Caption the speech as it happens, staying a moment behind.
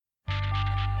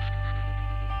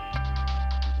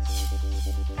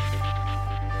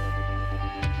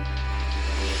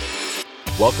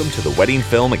Welcome to the Wedding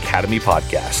Film Academy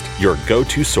podcast, your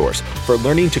go-to source for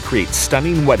learning to create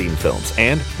stunning wedding films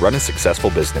and run a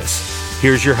successful business.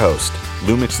 Here's your host,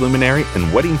 Lumix luminary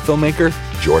and wedding filmmaker,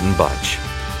 Jordan Bunch.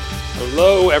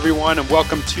 Hello, everyone, and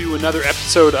welcome to another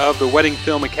episode of the Wedding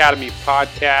Film Academy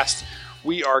podcast.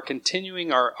 We are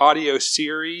continuing our audio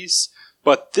series,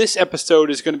 but this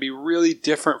episode is going to be really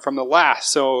different from the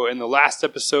last. So in the last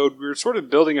episode, we were sort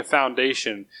of building a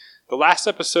foundation. The last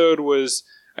episode was,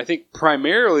 I think,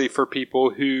 primarily for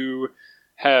people who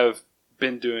have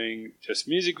been doing just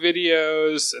music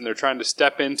videos and they're trying to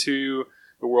step into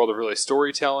the world of really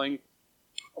storytelling,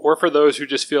 or for those who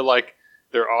just feel like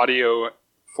their audio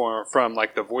from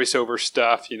like the voiceover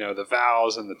stuff, you know, the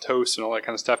vows and the toasts and all that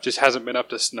kind of stuff just hasn't been up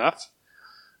to snuff.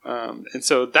 And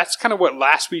so that's kind of what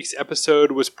last week's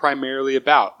episode was primarily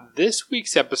about. This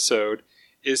week's episode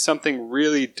is something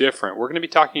really different. We're going to be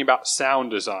talking about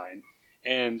sound design.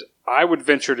 And I would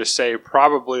venture to say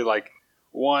probably like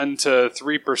 1 to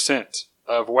 3%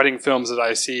 of wedding films that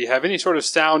I see have any sort of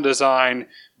sound design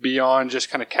beyond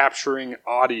just kind of capturing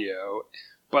audio.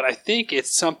 But I think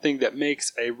it's something that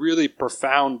makes a really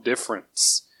profound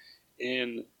difference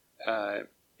in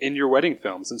your wedding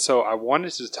films. And so I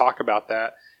wanted to talk about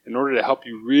that in order to help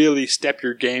you really step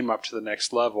your game up to the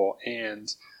next level.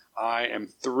 And I am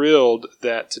thrilled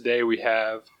that today we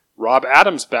have Rob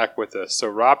Adams back with us. So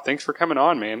Rob, thanks for coming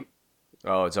on, man.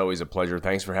 Oh, it's always a pleasure.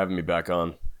 Thanks for having me back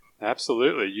on.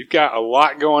 Absolutely. You've got a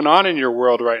lot going on in your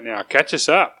world right now. Catch us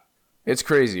up. It's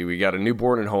crazy. We got a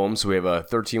newborn at home, so we have a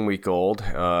 13-week-old.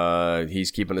 He's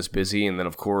keeping us busy. And then,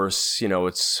 of course, you know,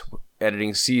 it's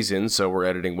editing season, so we're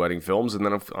editing wedding films. And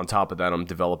then on top of that, I'm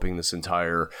developing this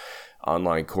entire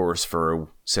online course for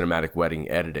cinematic wedding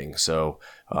editing. So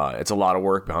it's a lot of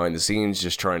work behind the scenes,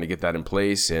 just trying to get that in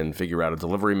place and figure out a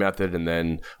delivery method and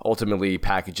then ultimately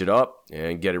package it up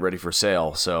and get it ready for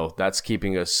sale. So that's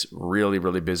keeping us really,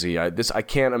 really busy. I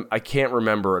can't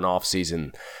remember an off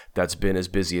season that's been as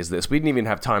busy as this. We didn't even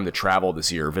have time to travel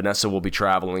this year. Vanessa will be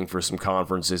traveling for some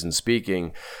conferences and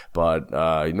speaking, but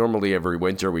normally every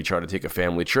winter we try to take a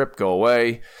family trip, go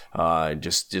away, and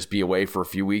just be away for a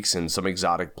few weeks in some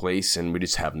exotic place, and we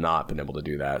just have not been able to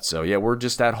do that. So yeah, we're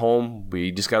just at home.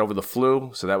 We just got over the flu,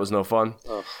 so that was no fun.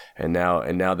 Oh. And now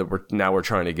we're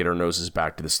trying to get our noses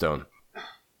back to the stone.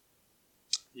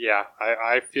 Yeah,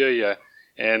 I feel you.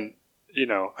 And you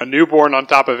know, a newborn on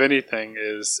top of anything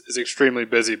is extremely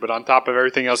busy, but on top of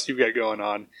everything else you've got going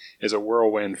on is a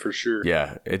whirlwind for sure.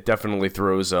 Yeah, it definitely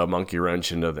throws a monkey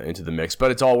wrench into the mix,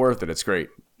 but it's all worth it. It's great.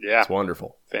 Yeah. It's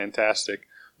wonderful. Fantastic.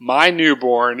 My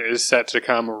newborn is set to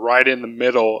come right in the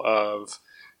middle of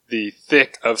the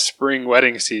thick of spring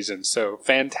wedding season. So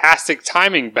fantastic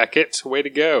timing, Beckett. Way to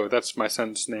go. That's my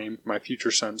son's name, my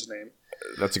future son's name.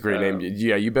 That's a great name.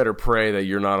 Yeah, you better pray that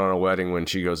you're not on a wedding when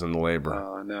she goes into labor.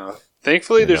 Oh, no.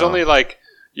 Thankfully, there's only like,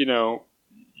 you know,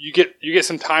 you get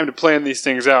some time to plan these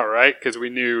things out, right? Because we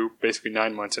knew basically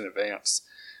 9 months in advance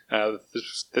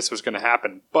this was going to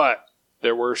happen. But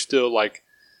there were still like,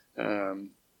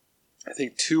 I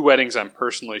think 2 weddings I'm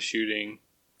personally shooting.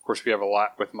 Of course, we have a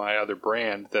lot with my other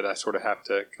brand that I sort of have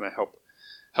to kind of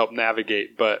help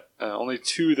navigate. But only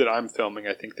 2 that I'm filming,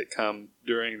 I think, that come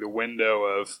during the window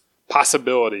of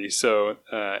possibility. So,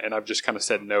 and I've just kind of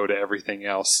said no to everything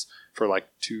else for like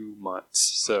 2 months.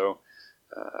 So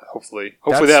hopefully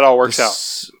that all works out.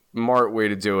 Smart way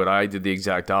to do it. I did the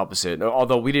exact opposite.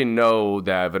 Although we didn't know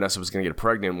that Vanessa was going to get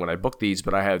pregnant when I booked these,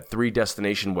 but I had 3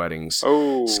 destination weddings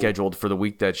scheduled for the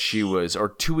week that she was, or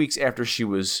 2 weeks after she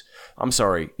was, I'm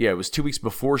sorry. Yeah, it was 2 weeks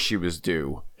before she was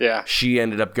due. Yeah. She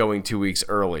ended up going 2 weeks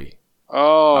early.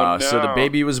 Oh, no. So the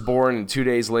baby was born, and 2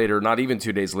 days later, not even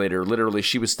 2 days later, literally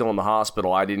she was still in the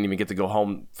hospital. I didn't even get to go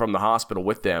home from the hospital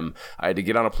with them. I had to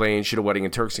get on a plane, shoot a wedding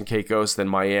in Turks and Caicos, then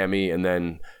Miami, and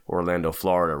then Orlando,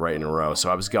 Florida, right in a row.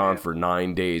 So I was gone for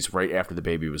 9 days right after the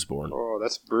baby was born. Oh,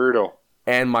 that's brutal.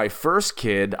 And my first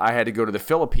kid, I had to go to the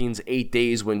Philippines 8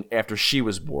 days after she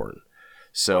was born.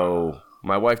 So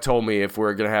my wife told me if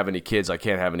we're going to have any kids, I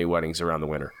can't have any weddings around the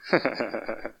winter.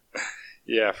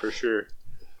 Yeah, for sure.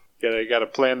 Got to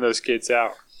plan those kids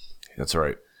out. That's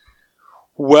right.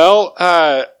 Well,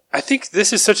 I think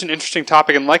this is such an interesting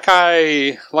topic, and like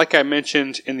I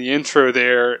mentioned in the intro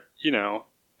there, you know,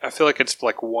 I feel like it's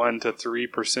like 1 to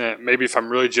 3%, maybe if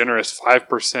I'm really generous,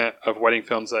 5% of wedding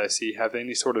films that I see have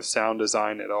any sort of sound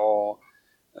design at all,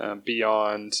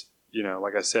 beyond, you know,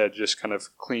 like I said, just kind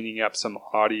of cleaning up some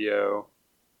audio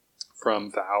from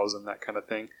vows and that kind of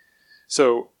thing.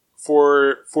 So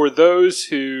for those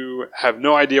who have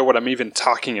no idea what I'm even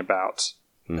talking about,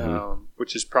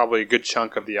 which is probably a good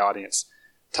chunk of the audience,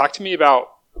 Talk to me about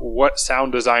what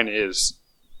sound design is.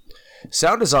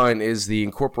 Sound design is the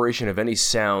incorporation of any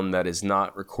sound that is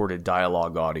not recorded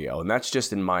dialogue audio, and that's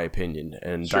just in my opinion.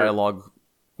 And Sure. Dialogue,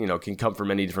 can come from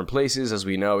many different places. As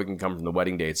we know, it can come from the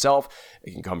wedding day itself.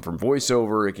 It can come from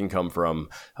voiceover. It can come from,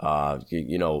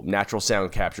 natural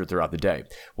sound captured throughout the day.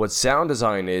 What sound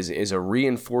design is a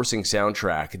reinforcing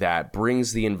soundtrack that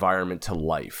brings the environment to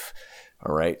life.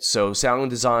 All right. So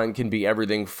sound design can be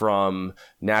everything from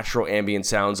natural ambient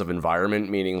sounds of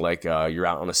environment, meaning like you're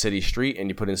out on a city street and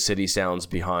you put in city sounds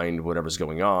behind whatever's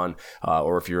going on.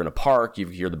 Or if you're in a park, you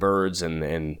hear the birds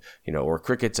and or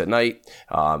crickets at night.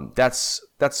 That's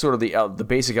sort of the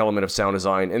basic element of sound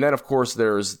design. And then, of course,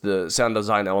 there's the sound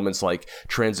design elements like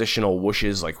transitional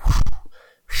whooshes, like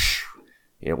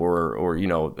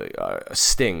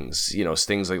stings,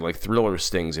 stings like thriller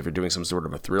stings. If you're doing some sort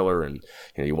of a thriller and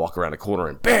you walk around a corner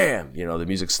and bam, the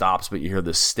music stops, but you hear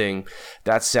this sting.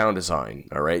 That's sound design.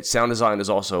 All right. Sound design is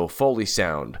also Foley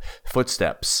sound,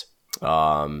 footsteps.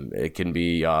 It can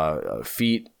be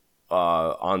feet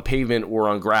on pavement or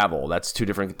on gravel. That's two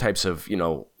different types of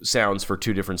sounds for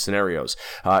two different scenarios.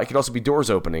 It can also be doors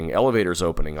opening, elevators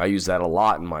opening. I use that a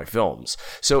lot in my films.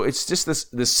 So it's just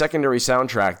this secondary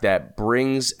soundtrack that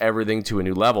brings everything to a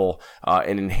new level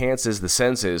and enhances the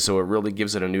senses. So it really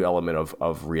gives it a new element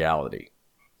of reality.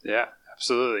 Yeah,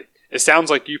 absolutely. It sounds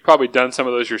like you've probably done some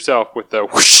of those yourself with the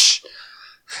whoosh.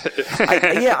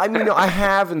 I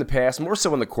have in the past, more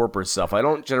so in the corporate stuff. I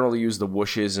don't generally use the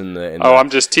whooshes and the. I'm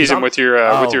just teasing with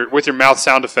your mouth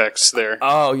sound effects there.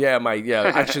 Oh yeah,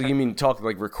 actually, you mean talking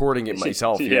like recording it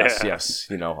myself? Yeah.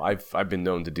 Yes. I've been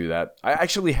known to do that. I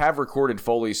actually have recorded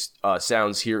Foley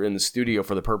sounds here in the studio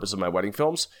for the purpose of my wedding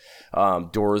films.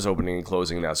 Doors opening and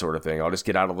closing, that sort of thing. I'll just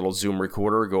get out a little Zoom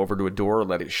recorder, go over to a door,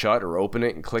 let it shut or open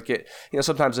it and click it.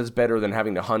 Sometimes it's better than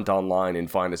having to hunt online and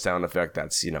find a sound effect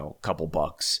that's, a couple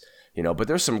bucks. But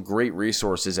there's some great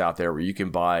resources out there where you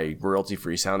can buy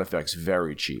royalty-free sound effects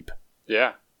very cheap.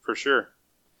 Yeah, for sure.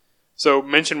 So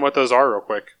mention what those are real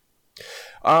quick.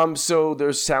 So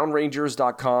there's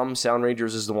soundrangers.com.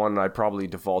 Soundrangers is the one I probably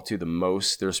default to the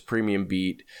most. There's Premium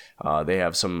Beat. They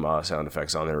have some sound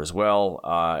effects on there as well.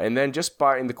 And then just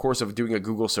in the course of doing a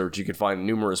Google search, you could find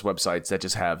numerous websites that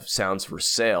just have sounds for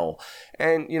sale.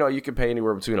 And, you can pay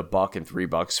anywhere between $1 and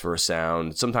 $3 for a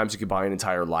sound. Sometimes you could buy an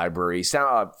entire library.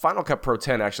 Final Cut Pro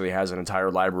 10 actually has an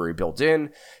entire library built in.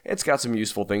 It's got some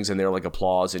useful things in there like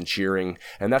applause and cheering.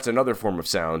 And that's another form of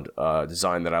sound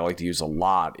design that I like to use a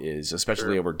lot, is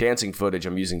especially over dancing footage.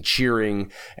 I'm using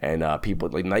cheering and people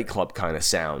like nightclub kind of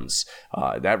sounds.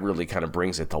 That really kind of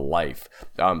brings it to life.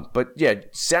 But yeah,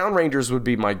 Sound Rangers would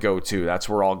be my go-to. That's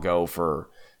where I'll go for,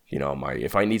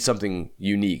 if I need something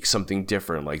unique, something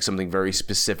different, like something very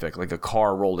specific, like a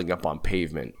car rolling up on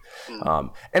pavement.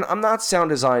 And I'm not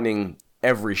sound designing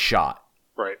every shot.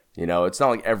 Right. It's not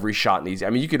like every shot needs.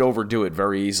 You could overdo it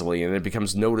very easily and it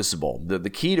becomes noticeable. The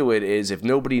key to it is if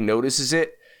nobody notices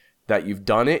it, that you've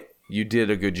done it, you did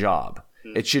a good job.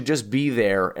 It should just be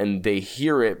there and they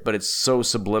hear it, but it's so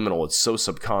subliminal. It's so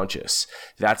subconscious.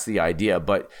 That's the idea.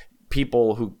 But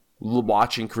people who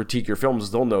watch and critique your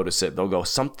films, they'll notice it. They'll go,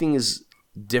 something is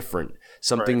different.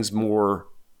 Something's more,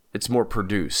 it's more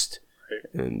produced.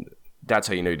 Right. And that's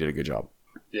how you know you did a good job.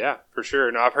 Yeah, for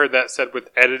sure. No, I've heard that said with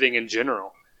editing in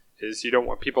general, is you don't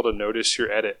want people to notice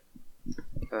your edit.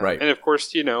 Right. And of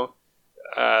course,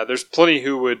 there's plenty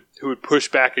who would push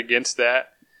back against that.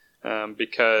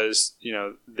 Because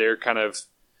they're kind of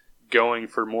going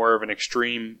for more of an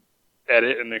extreme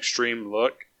edit, an extreme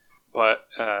look. But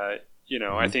I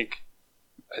think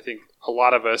a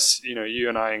lot of us, you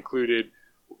and I included,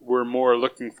 we're more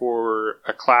looking for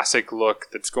a classic look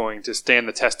that's going to stand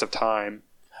the test of time.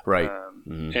 Right.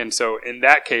 And so in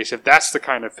that case, if that's the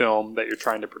kind of film that you're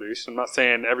trying to produce, I'm not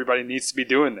saying everybody needs to be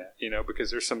doing that, because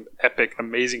there's some epic,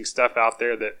 amazing stuff out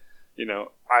there that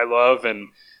I love and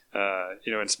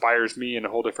inspires me in a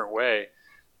whole different way.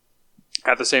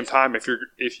 At the same time, if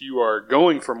you are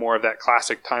going for more of that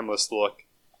classic timeless look,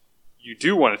 you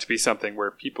do want it to be something where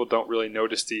people don't really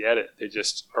notice the edit. They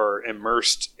just are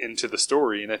immersed into the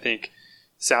story. And I think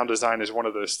sound design is one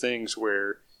of those things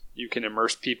where you can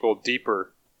immerse people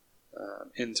deeper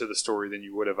into the story than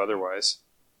you would have otherwise.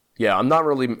 Yeah, I'm not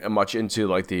really much into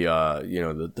like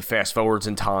the fast forwards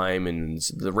in time and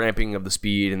the ramping of the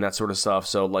speed and that sort of stuff.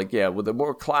 So like, yeah, with a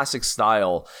more classic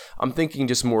style, I'm thinking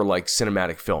just more like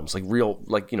cinematic films, like real,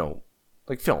 like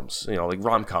films, like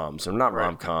rom-coms or not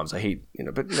rom-coms. I hate,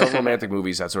 but romantic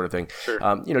movies, that sort of thing.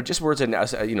 Sure. Just where it's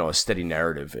a steady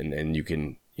narrative and you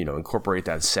can, incorporate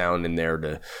that sound in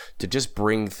there to just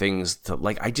bring things to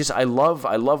like, I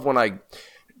love when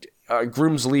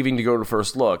groom's leaving to go to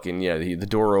first look, and the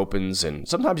door opens, and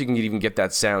sometimes you can even get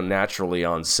that sound naturally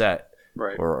on set.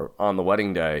 Right. Or on the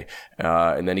wedding day,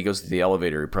 and then he goes to the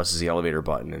elevator, he presses the elevator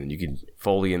button, and you can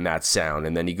Foley in that sound,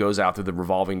 and then he goes out through the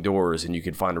revolving doors, and you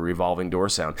can find a revolving door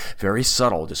sound, very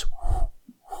subtle, just,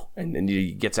 and then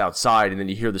he gets outside, and then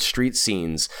you hear the street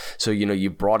scenes, so you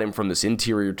brought him from this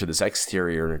interior to this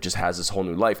exterior, and it just has this whole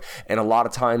new life. And a lot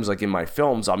of times, like in my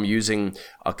films, I'm using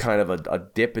a kind of a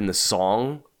dip in the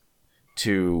song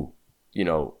to,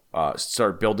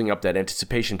 start building up that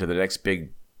anticipation to the next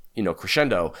big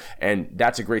crescendo, and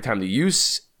that's a great time to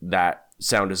use that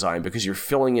sound design because you're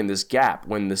filling in this gap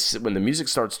when the music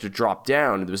starts to drop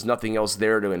down and there's nothing else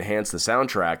there to enhance the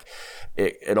soundtrack.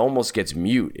 It almost gets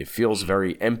mute. It feels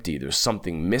very empty. There's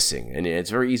something missing, and it's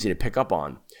very easy to pick up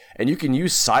on. And you can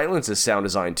use silence as sound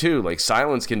design too. Like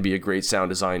silence can be a great sound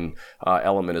design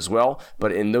element as well.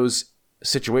 But in those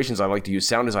situations, I like to use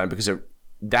sound design because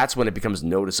that's when it becomes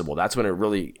noticeable. That's when it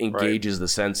really engages the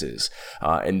senses.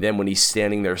 And then when he's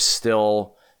standing there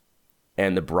still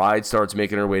and the bride starts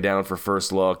making her way down for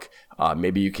first look,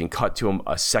 maybe you can cut to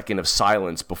a second of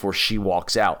silence before she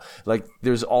walks out. Like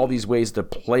there's all these ways to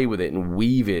play with it and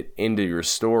weave it into your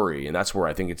story. And that's where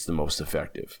I think it's the most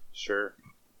effective. Sure.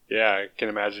 Yeah, I can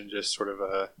imagine just sort of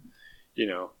a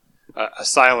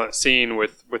silent scene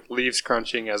with leaves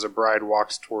crunching as a bride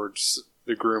walks towards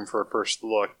the groom for a first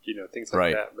look, things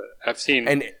like that. But I've seen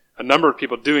a number of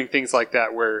people doing things like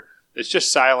that where it's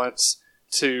just silence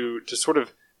to sort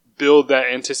of build that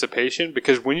anticipation,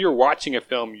 because when you're watching a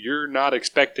film, you're not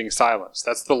expecting silence.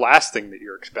 That's the last thing that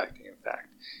you're expecting, in fact.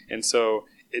 And so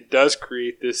it does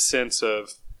create this sense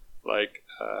of like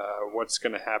what's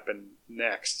going to happen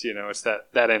next. It's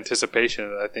that anticipation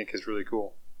that I think is really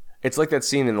cool. It's like that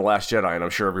scene in The Last Jedi, and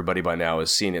I'm sure everybody by now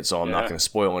has seen it, so I'm not going to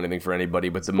spoil anything for anybody,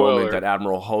 but the moment that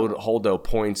Admiral Holdo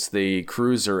points the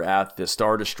cruiser at the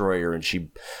Star Destroyer and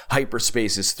she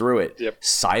hyperspaces through it,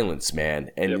 silence, man.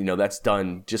 And, that's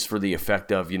done just for the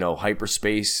effect of,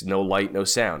 hyperspace, no light, no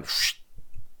sound.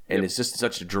 And it's just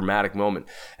such a dramatic moment,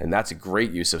 and that's a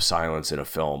great use of silence in a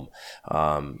film.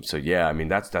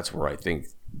 That's where I think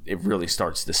it really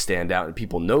starts to stand out, and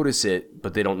people notice it,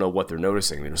 but they don't know what they're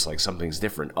noticing. They're just like, something's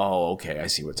different. Oh, okay, I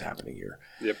see what's happening here.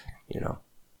 Yep.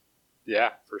 Yeah,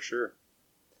 for sure.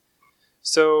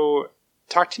 So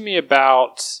talk to me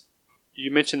about, you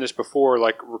mentioned this before,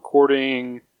 like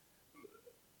recording,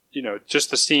 just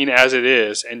the scene as it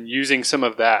is and using some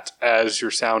of that as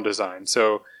your sound design.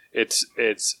 So it's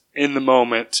in the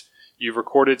moment, you've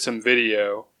recorded some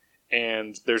video,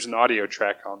 and there's an audio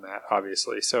track on that,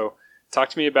 obviously. So talk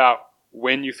to me about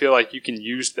when you feel like you can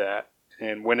use that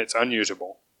and when it's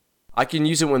unusable. I can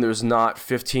use it when there's not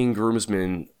 15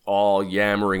 groomsmen all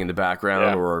yammering in the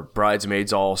background or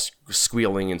bridesmaids all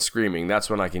squealing and screaming. That's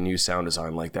when I can use sound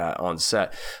design like that on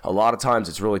set. A lot of times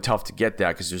it's really tough to get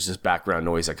that because there's this background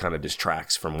noise that kind of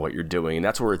distracts from what you're doing, and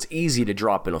that's where it's easy to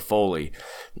drop in a Foley.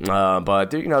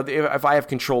 But if I have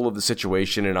control of the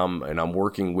situation and I'm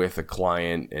working with a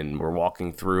client and we're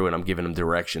walking through and I'm giving them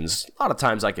directions, a lot of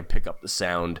times I can pick up the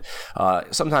sound.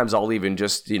 Sometimes I'll even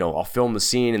just I'll film the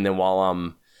scene, and then while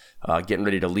I'm getting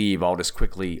ready to leave, I'll just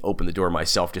quickly open the door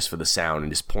myself just for the sound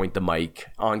and just point the mic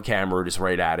on camera just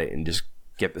right at it and just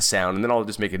get the sound. And then I'll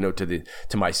just make a note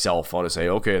to myself. I'll just say,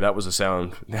 okay, that was a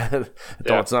sound.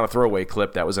 It's not a throwaway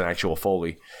clip. That was an actual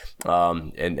Foley.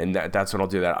 And that's when I'll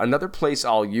do that. Another place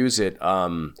I'll use it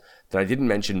that I didn't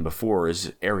mention before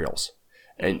is aerials.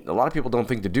 And a lot of people don't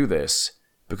think to do this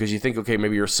because you think, okay,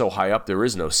 maybe you're so high up there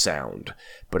is no sound.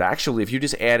 But actually, if you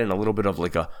just add in a little bit of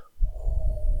like a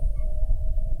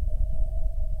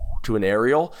to an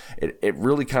aerial, it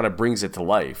really kind of brings it to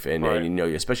life. And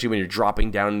especially when you're dropping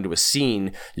down into a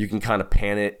scene, you can kind of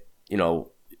pan it,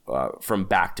 from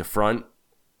back to front,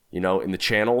 in the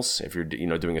channels, if you're,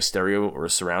 doing a stereo or a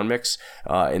surround mix,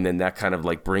 and then that kind of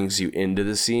like brings you into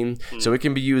the scene. So it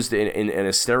can be used in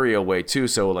a stereo way too.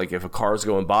 So like if a car's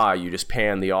going by, you just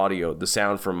pan the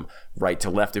sound from right to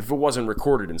left if it wasn't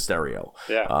recorded in stereo.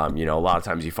 A lot of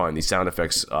times you find these sound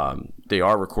effects, they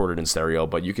are recorded in stereo,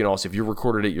 but you can also, if you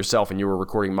recorded it yourself and you were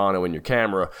recording mono in your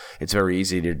camera, it's very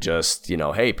easy to just,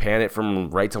 hey, pan it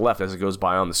from right to left as it goes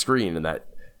by on the screen, and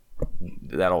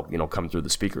that'll come through the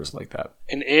speakers like that.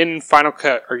 And in Final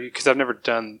Cut, because I've never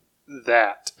done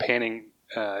that, panning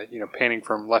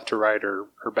from left to right or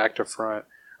back to front,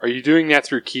 are you doing that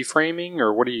through keyframing,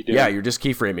 or what are you doing? Yeah, you're just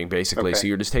keyframing basically. Okay. So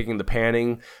you're just taking the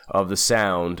panning of the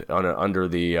sound under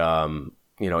the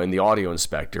in the audio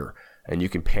inspector, and you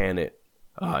can pan it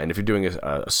And if you're doing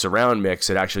a surround mix,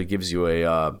 it actually gives you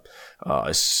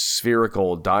a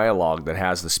spherical dialogue that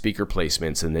has the speaker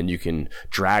placements, and then you can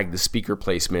drag the speaker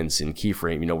placements in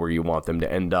keyframe, where you want them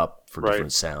to end up for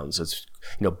different sounds. It's,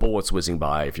 bullets whizzing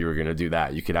by. If you were going to do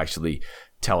that, you could actually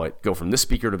tell it, go from this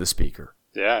speaker to the speaker.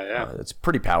 Yeah. It's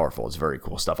pretty powerful. It's very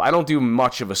cool stuff. I don't do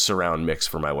much of a surround mix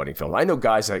for my wedding film. I know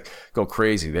guys that go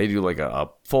crazy. They do like a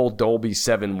full Dolby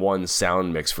 7.1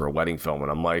 sound mix for a wedding film,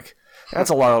 and I'm like, that's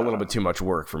a little bit too much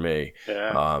work for me.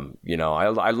 Yeah.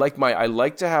 I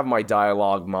like to have my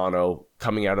dialogue mono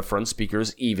coming out of front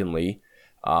speakers evenly.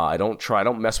 I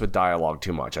don't mess with dialogue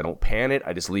too much. I don't pan it.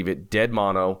 I just leave it dead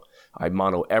mono. I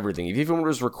mono everything. Even when it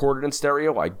was recorded in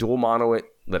stereo, I dual mono it,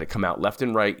 let it come out left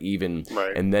and right even.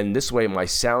 Right. And then this way my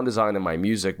sound design and my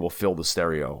music will fill the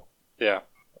stereo. Yeah.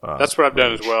 That's what I've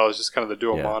done as well, is just kind of the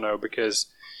dual mono, because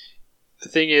the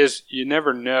thing is, you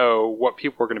never know what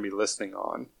people are going to be listening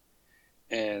on.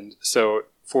 And so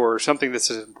for something that's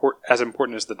as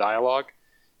important as the dialogue,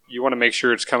 you want to make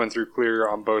sure it's coming through clear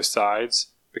on both sides,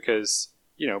 because,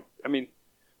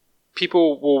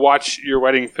 people will watch your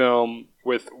wedding film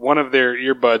with one of their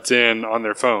earbuds in on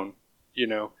their phone,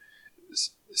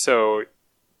 So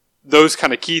those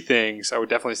kind of key things, I would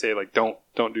definitely say, like, don't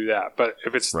do that. But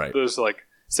if it's those, like,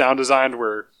 sound designed,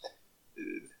 where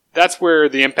that's where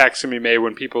the impact's going to be made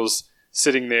when people's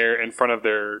sitting there in front of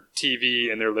their TV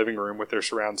in their living room with their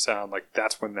surround sound, like,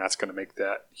 that's when that's going to make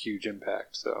that huge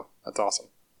impact. So that's awesome.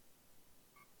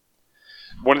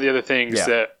 One of the other things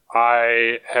that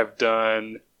I have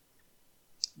done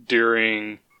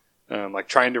during, like,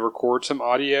 trying to record some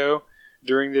audio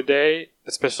during the day,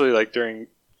 especially like during,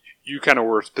 you kind of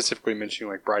were specifically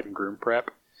mentioning like bride and groom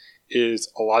prep,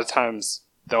 is a lot of times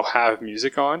they'll have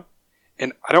music on,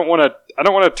 and I don't want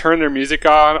to turn their music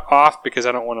off, because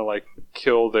I don't want to like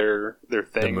kill their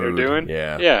thing they're doing.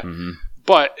 Yeah. Mm-hmm.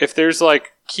 But if there's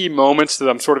like key moments that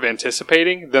I'm sort of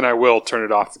anticipating, then I will turn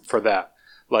it off for that.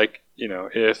 Like,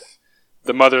 if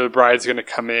the mother of the bride's going to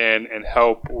come in and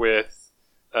help with,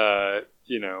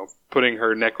 putting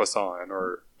her necklace on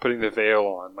or putting the veil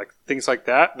on, like things like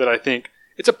that I think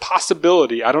it's a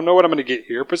possibility. I don't know what I'm going to get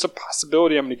here, but it's a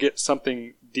possibility I'm going to get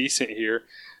something decent here.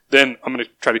 Then I'm going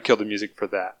to try to kill the music for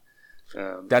that.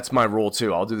 That's my rule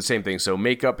too. I'll do the same thing. So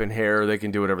makeup and hair, they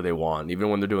can do whatever they want. Even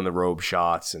when they're doing the robe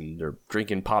shots and they're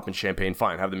drinking, popping champagne,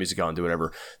 fine, have the music on, do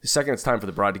whatever. The second it's time for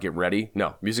the bride to get ready,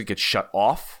 no, music gets shut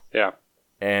off. Yeah.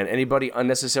 And anybody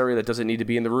unnecessary that doesn't need to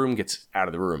be in the room gets out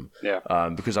of the room. Yeah.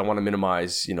 Because I want to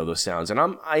minimize, those sounds. And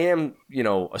I am,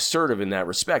 assertive in that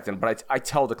respect. But I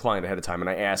tell the client ahead of time, and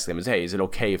I ask them, hey, is it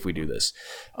okay if we do this?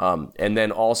 And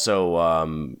then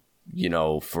also,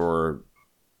 for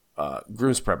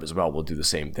groom's prep as well, we'll do the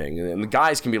same thing. And the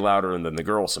guys can be louder than the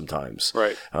girls sometimes.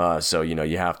 Right. So,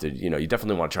 you have to, you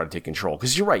definitely want to try to take control.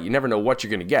 Because you're right, you never know what you're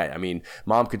going to get. I mean,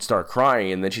 mom could start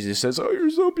crying and then she just says, oh,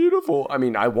 you're so beautiful. I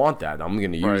mean, I want that. I'm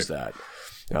going to use that.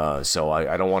 So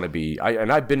I don't want to be,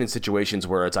 and I've been in situations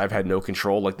where I've had no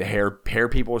control, like the hair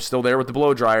people are still there with the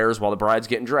blow dryers while the bride's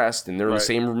getting dressed, and they're in the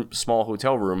same small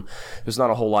hotel room. There's not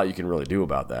a whole lot you can really do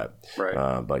about that.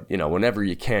 Right. But, whenever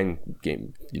you can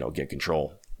get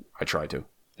control, I try to.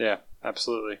 Yeah,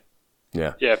 absolutely.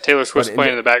 Yeah. Yeah, if Taylor Swift's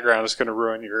playing in the background, it's going to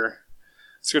ruin your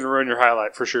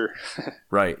highlight for sure.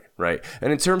 Right.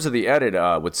 And in terms of the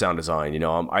edit with sound design,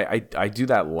 I do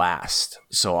that last.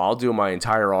 So I'll do my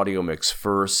entire audio mix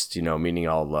first, meaning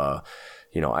I'll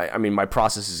I mean, my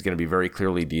process is going to be very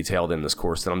clearly detailed in this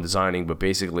course that I'm designing, but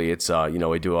basically it's, I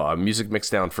do a music mix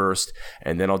down first,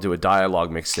 and then I'll do a dialogue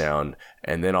mix down,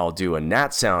 and then I'll do a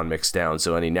nat sound mix down,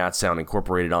 so any nat sound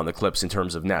incorporated on the clips in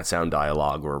terms of nat sound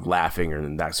dialogue or laughing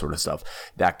or that sort of stuff,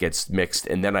 that gets mixed,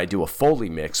 and then I do a Foley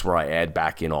mix where I add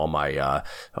back in all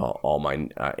my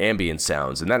ambient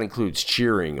sounds, and that includes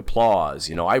cheering,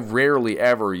 applause. I rarely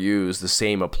ever use the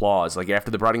same applause. Like after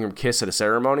the bride and groom kiss at a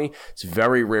ceremony, it's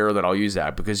very rare that I'll use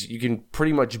that, because you can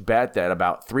pretty much bet that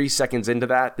about 3 seconds into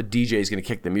that, the DJ is going to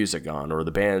kick the music on, or the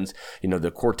band's,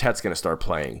 the quartet's going to start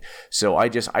playing. So I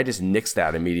just nix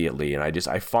that immediately, and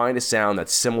I find a sound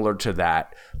that's similar to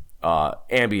that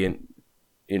ambient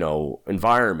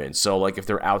environment. So like if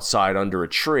they're outside under a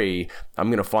tree, I'm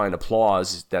going to find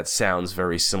applause that sounds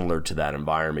very similar to that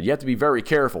environment. You have to be very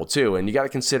careful too, and you got to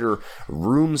consider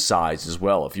room size as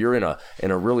well. If you're in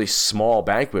a really small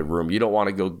banquet room, you don't want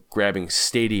to go grabbing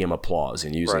stadium applause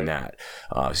and using that.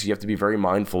 So you have to be very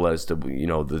mindful as to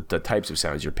the types of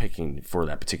sounds you're picking for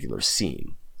that particular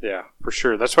scene. Yeah, for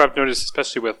sure. That's what I've noticed,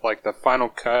 especially with like the Final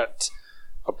Cut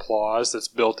applause that's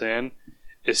built in.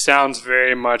 It sounds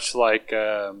very much like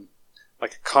a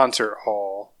concert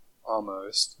hall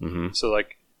almost. Mm-hmm. So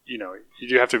like you know, you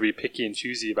do have to be picky and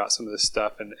choosy about some of this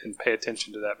stuff and pay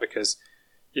attention to that because,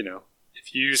 you know,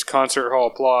 if you use concert hall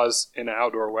applause in an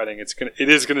outdoor wedding, it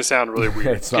is gonna sound really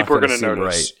weird. People are gonna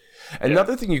notice. Right.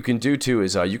 Another thing you can do too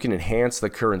is you can enhance the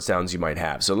current sounds you might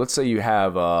have. So let's say you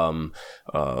have you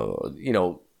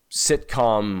know,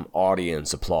 sitcom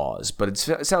audience applause, but it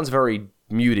sounds very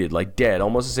muted, like dead,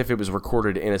 almost as if it was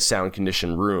recorded in a sound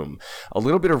conditioned room. A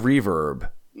little bit of reverb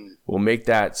will make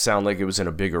that sound like it was in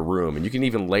a bigger room. And you can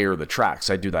even layer the tracks.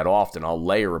 I do that often. I'll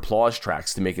layer applause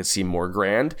tracks to make it seem more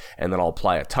grand, and then I'll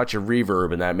apply a touch of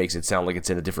reverb, and that makes it sound like it's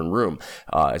in a different room.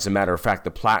 As a matter of fact,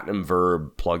 the Platinum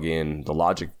Verb plugin, the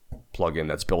Logic plugin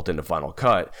that's built into Final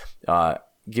Cut,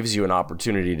 gives you an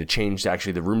opportunity to change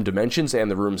actually the room dimensions and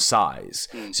the room size.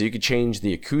 So you could change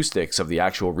the acoustics of the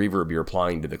actual reverb you're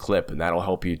applying to the clip, and that'll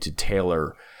help you to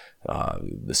tailor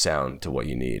the sound to what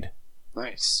you need.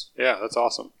 Nice. Yeah, that's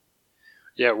awesome.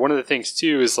 Yeah, one of the things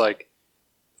too is like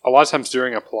a lot of times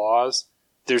during applause,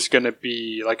 there's going to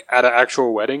be like at an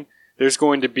actual wedding, there's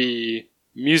going to be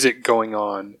music going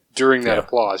on during that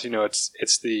applause. You know,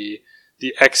 it's the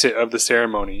exit of the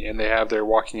ceremony, and they have their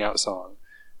walking out song,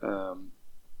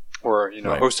 or you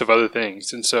know, a host of other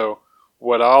things. And so,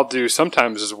 what I'll do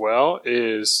sometimes as well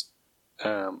is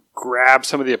grab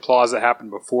some of the applause that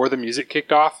happened before the music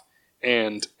kicked off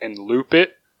and loop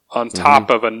it on top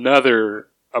of another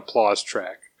applause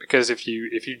track. Because if you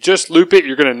just loop it,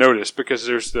 you're going to notice because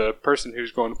there's the person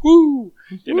who's going woo,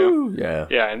 you know,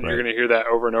 and you're going to hear that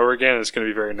over and over again, and it's going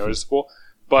to be very noticeable.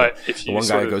 But if you one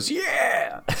guy goes,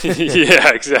 yeah,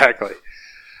 yeah, exactly.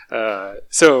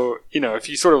 So you know, if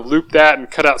you sort of loop that and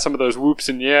cut out some of those whoops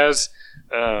and yes,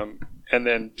 and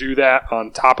then do that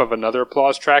on top of another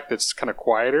applause track that's kind of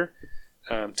quieter,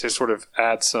 to sort of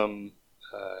add some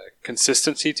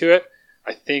consistency to it,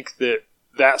 I think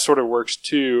that sort of works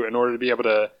too in order to be able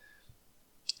to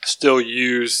still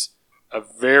use a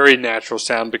very natural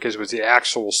sound because it was the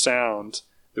actual sound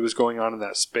that was going on in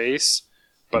that space,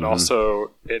 but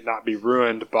also it not be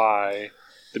ruined by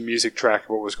the music track of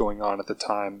what was going on at the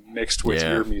time mixed with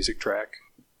your music track.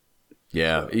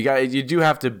 Yeah, you do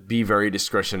have to be very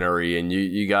discretionary, and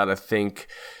you got to think,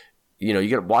 you know, you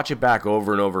got to watch it back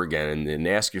over and over again and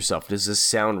ask yourself, does this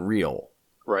sound real?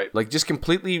 Right. Like, just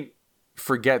completely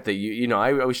forget that you know,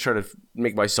 I always try to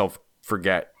make myself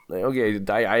forget. Like, okay,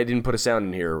 I didn't put a sound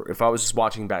in here. If I was just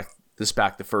watching back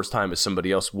the first time as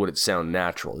somebody else, would it sound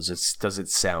natural? Does it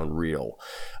sound real?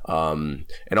 And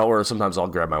sometimes I'll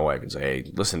grab my wife and say,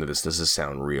 hey, listen to this. Does this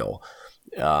sound real?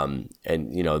 And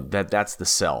you know, that's the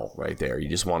sell right there. You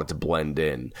just want it to blend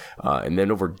in. And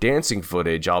then over dancing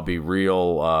footage, I'll be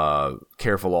real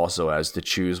careful also as to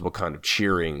choose what kind of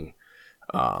cheering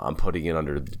I'm putting in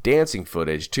under the dancing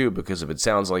footage too, because if it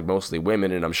sounds like mostly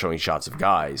women and I'm showing shots of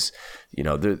guys, you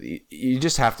know, you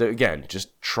just have to, again,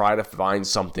 just try to find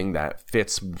something that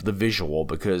fits the visual,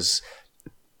 because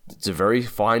it's a very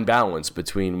fine balance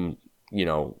between, you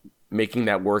know, making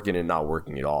that work and it not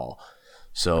working at all.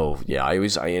 So yeah,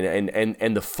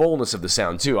 and the fullness of the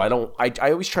sound too. I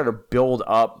always try to build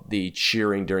up the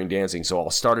cheering during dancing. So I'll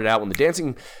start it out when the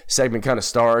dancing segment kind of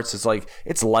starts. It's like,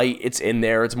 it's light, it's in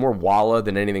there, it's more walla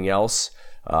than anything else.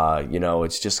 You know,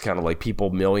 it's just kind of like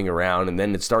people milling around, and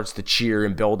then it starts to cheer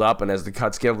and build up. And as the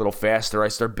cuts get a little faster, I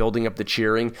start building up the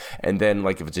cheering. And then,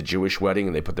 like if it's a Jewish wedding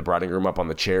and they put the bride and groom up on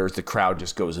the chairs, the crowd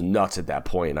just goes nuts at that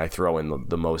point. And I throw in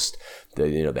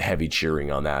the heavy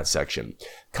cheering on that section.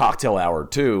 Cocktail hour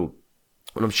too.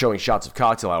 When I'm showing shots of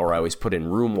cocktail hour, I always put in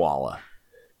room walla.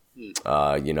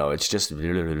 You know, it's just, and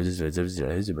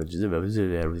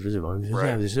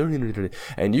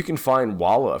you can find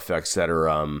walla effects that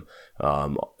are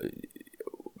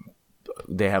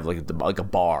they have like a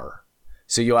bar,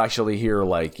 so you'll actually hear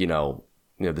like you know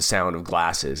the sound of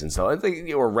glasses and stuff.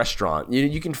 Or a restaurant,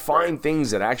 you can find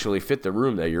things that actually fit the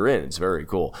room that you're in. It's very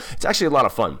cool. It's actually a lot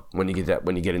of fun when you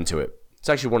get into it. It's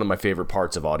actually one of my favorite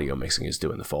parts of audio mixing is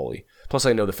doing the Foley. Plus,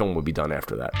 I know the film will be done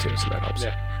after that too, so that helps.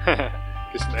 Yeah.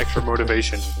 Just some extra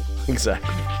motivation.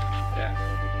 Exactly. Yeah.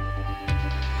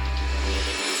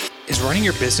 Is running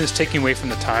your business taking away from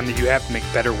the time that you have to make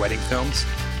better wedding films?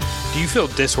 Do you feel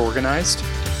disorganized?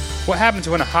 What happens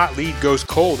when a hot lead goes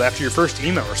cold after your first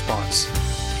email response?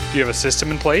 Do you have a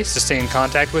system in place to stay in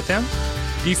contact with them?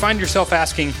 Do you find yourself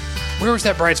asking, where was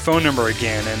that bride's phone number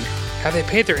again, and have they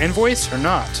paid their invoice or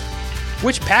not?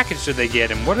 Which package did they get,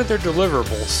 and what are their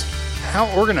deliverables? How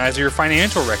organized are your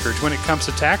financial records when it comes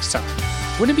to tax time?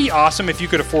 Wouldn't it be awesome if you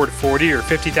could afford $40,000 or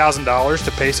 $50,000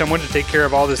 to pay someone to take care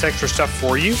of all this extra stuff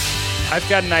for you? I've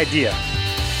got an idea.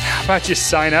 How about you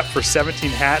sign up for 17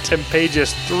 Hats and pay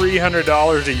just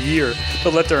 $300 a year to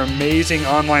let their amazing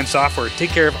online software take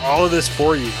care of all of this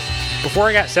for you? Before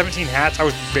I got 17 Hats, I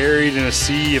was buried in a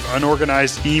sea of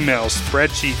unorganized emails,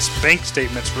 spreadsheets, bank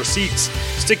statements, receipts,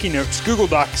 sticky notes, Google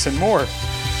Docs, and more.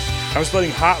 I was letting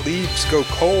hot leads go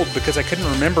cold because I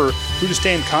couldn't remember who to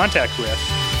stay in contact with.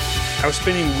 I was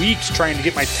spending weeks trying to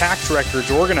get my tax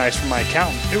records organized for my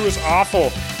accountant. It was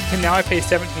awful. And now I pay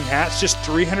 17 Hats just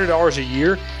 $300 a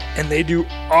year, and they do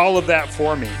all of that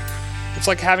for me. It's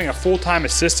like having a full-time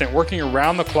assistant working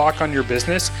around the clock on your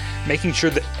business, making sure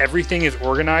that everything is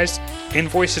organized,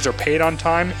 invoices are paid on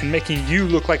time, and making you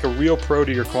look like a real pro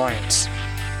to your clients.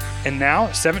 And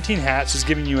now, 17 Hats is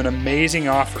giving you an amazing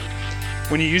offer.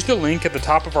 When you use the link at the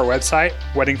top of our website,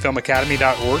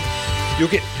 weddingfilmacademy.org, you'll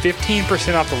get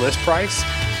 15% off the list price,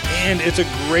 and it's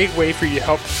a great way for you to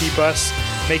help keep us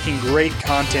making great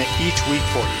content each week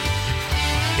for you.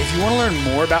 If you want to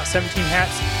learn more about 17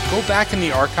 Hats, go back in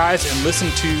the archives and listen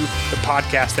to the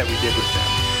podcast that we did with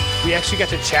them. We actually got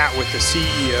to chat with the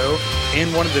CEO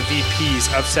and one of the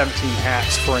VPs of 17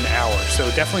 Hats for an hour. So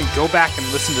definitely go back and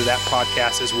listen to that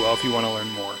podcast as well if you want to learn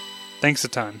more. Thanks a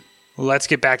ton. Let's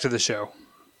get back to the show.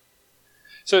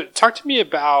 So talk to me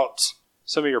about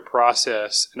some of your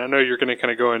process. And I know you're going to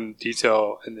kind of go in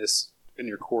detail in this in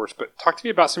your course, but talk to me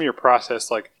about some of your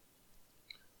process. Like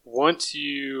once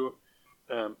you...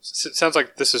 it sounds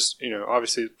like this is,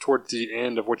 obviously toward the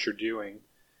end of what you're doing.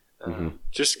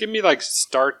 Just give me like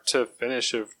start to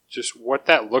finish of just what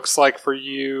that looks like for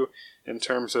you in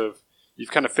terms of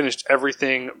you've kind of finished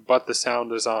everything but the sound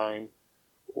design.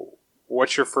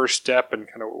 What's your first step and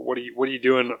kind of what are you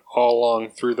doing all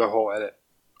along through the whole edit?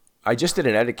 I just did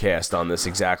an edit cast on this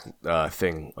exact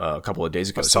thing a couple of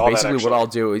days ago. So basically what I'll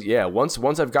do is,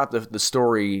 once I've got the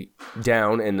story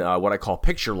down and what I call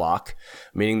picture lock,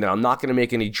 meaning that I'm not going to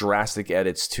make any drastic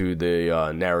edits to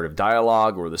the narrative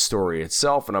dialogue or the story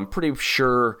itself, and I'm pretty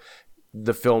sure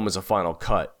the film is a final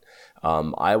cut,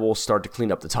 I will start to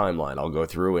clean up the timeline. I'll go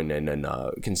through and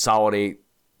consolidate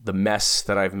the mess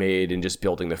that I've made in just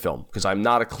building the film, because I'm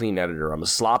not a clean editor. I'm a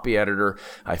sloppy editor.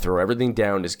 I throw everything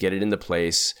down, just get it into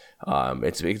place.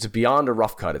 It's beyond a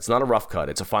rough cut. It's not a rough cut.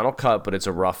 It's a final cut, but it's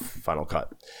a rough final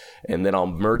cut. And then I'll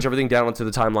merge everything down into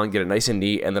the timeline, get it nice and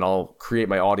neat, and then I'll create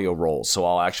my audio rolls. So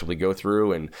I'll actually go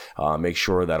through and make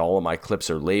sure that all of my clips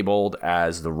are labeled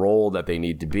as the roll that they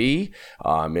need to be.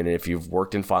 And if you've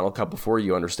worked in Final Cut before,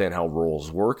 you understand how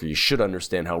rolls work, or you should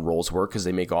understand how rolls work, because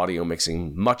they make audio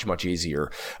mixing much, much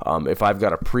easier. If I've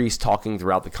got a priest talking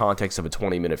throughout the context of a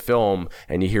 20-minute film,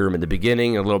 and you hear him in the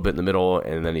beginning, a little bit in the middle,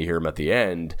 and then you hear him at the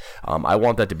end, I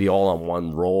want that to be all on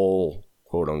one roll,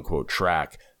 quote-unquote,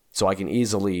 track, so I can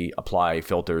easily apply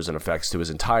filters and effects to his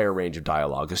entire range of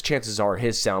dialogue, because chances are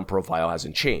his sound profile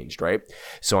hasn't changed, right?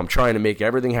 So I'm trying to make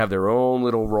everything have their own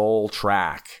little roll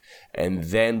track, and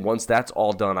then once that's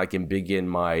all done, I can begin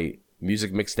my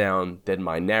music mix down, then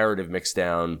my narrative mix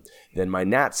down, then my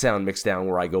nat sound mix down,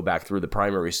 where I go back through the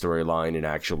primary storyline and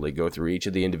actually go through each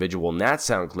of the individual nat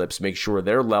sound clips, make sure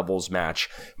their levels match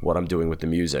what I'm doing with the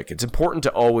music. It's important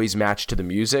to always match to the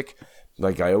music.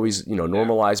 Like I always,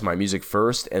 normalize my music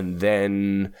first and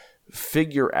then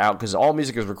figure out, because all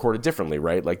music is recorded differently,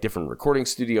 right? Like different recording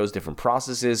studios, different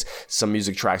processes. Some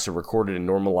music tracks are recorded and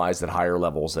normalized at higher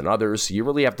levels than others. So you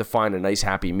really have to find a nice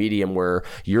happy medium where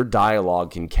your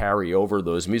dialogue can carry over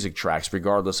those music tracks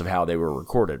regardless of how they were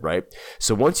recorded, right?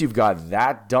 So once you've got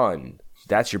that done,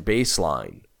 that's your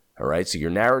baseline. All right, so your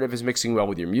narrative is mixing well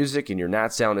with your music and your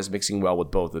nat sound is mixing well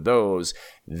with both of those.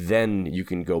 Then you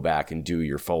can go back and do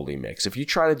your Foley mix. If you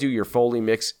try to do your Foley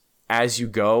mix as you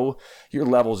go, your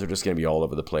levels are just going to be all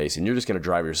over the place and you're just going to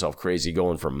drive yourself crazy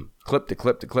going from clip to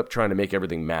clip to clip trying to make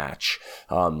everything match.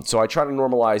 So I try to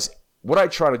normalize. What I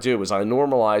try to do is I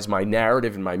normalize my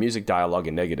narrative and my music dialogue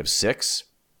in -6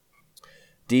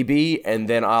 dB, and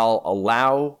then I'll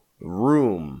allow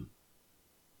room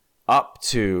up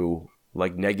to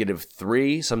like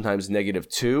 -3, sometimes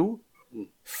 -2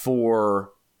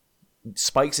 for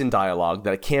spikes in dialogue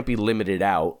that can't be limited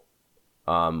out.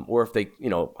 Or if they,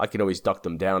 I can always duck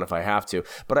them down if I have to.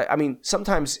 But I mean,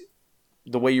 sometimes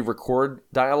the way you record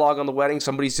dialogue on the wedding,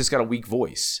 somebody's just got a weak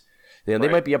voice. They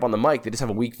might be up on the mic, they just have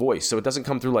a weak voice, so it doesn't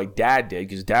come through like Dad did,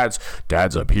 because Dad's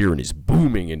up here and he's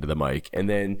booming into the mic, and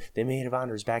then the maid of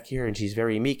honor is back here and she's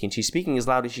very meek and she's speaking as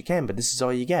loud as she can, but this is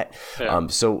all you get. Yeah.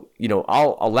 So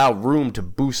I'll allow room to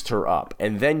boost her up,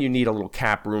 and then you need a little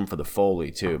cap room for the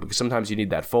Foley too, because sometimes you need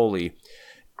that Foley.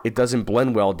 It doesn't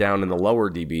blend well down in the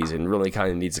lower dBs and really kind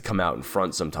of needs to come out in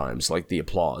front sometimes, like the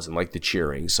applause and like the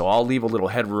cheering. So I'll leave a little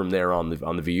headroom there on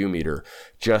the VU meter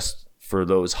just for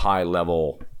those high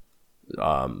level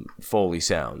Foley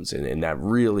sounds, and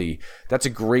that's a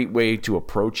great way to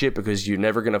approach it, because you're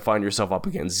never going to find yourself up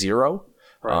against 0.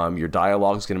 Right. Your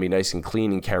dialogue is going to be nice and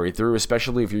clean and carry through,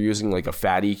 especially if you're using like a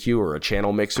fat EQ or a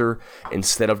channel mixer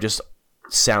instead of just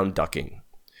sound ducking.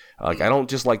 Like, I don't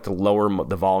just like to lower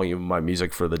the volume of my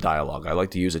music for the dialogue. I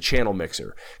like to use a channel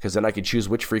mixer because then I can choose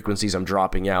which frequencies I'm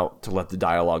dropping out to let the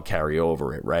dialogue carry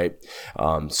over it, right?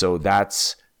 So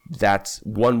that's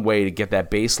one way to get that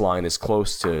bass line as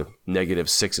close to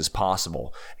 -6 as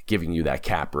possible, giving you that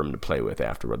cap room to play with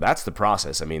afterward. That's the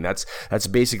process. I mean, that's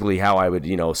basically how I would,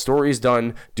 story's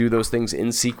done, do those things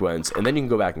in sequence, and then you can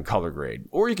go back and color grade.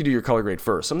 Or you can do your color grade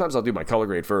first. Sometimes I'll do my color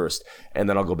grade first, and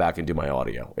then I'll go back and do my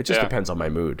audio. It just depends on my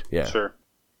mood. Yeah. Sure.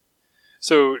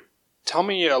 So tell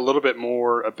me a little bit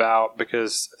more about,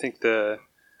 because I think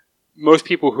most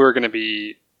people who are going to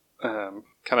be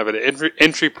kind of at an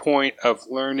entry point of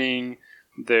learning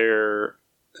their,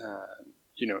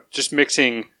 just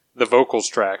mixing the vocals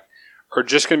track, are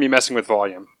just going to be messing with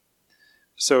volume.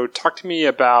 So talk to me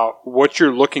about what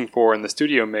you're looking for in the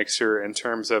studio mixer in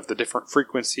terms of the different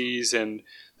frequencies and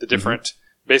the different,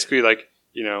 basically like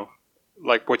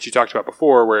what you talked about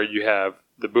before, where you have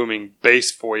the booming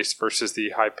bass voice versus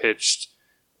the high-pitched,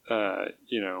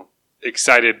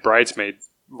 excited bridesmaid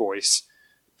voice.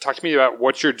 Talk to me about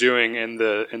what you're doing in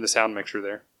the sound mixer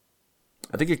there.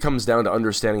 I think it comes down to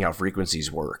understanding how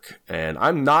frequencies work. And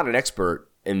I'm not an expert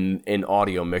in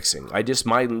audio mixing.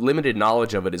 My limited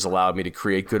knowledge of it has allowed me to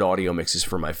create good audio mixes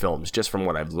for my films, just from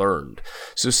what I've learned.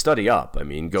 So study up. I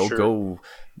mean, go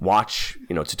watch,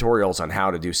 tutorials on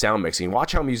how to do sound mixing.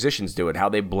 Watch how musicians do it, how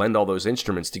they blend all those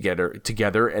instruments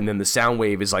together, and then the sound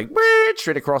wave is like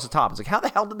straight across the top. It's like, how the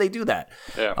hell did they do that?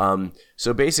 Yeah.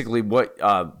 So basically what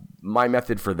my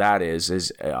method for that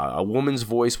is a woman's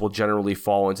voice will generally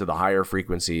fall into the higher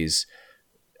frequencies,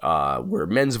 where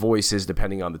men's voices,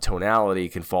 depending on the tonality,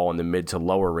 can fall in the mid to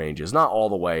lower ranges. Not all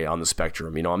the way on the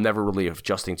spectrum. I'm never really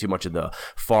adjusting too much of the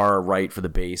far right for the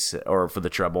bass or for the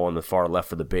treble and the far left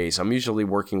for the bass. I'm usually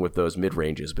working with those mid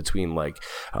ranges between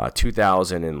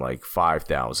 2,000 and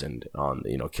 5,000 on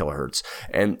kilohertz.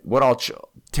 And what I'll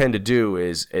tend to do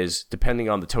is depending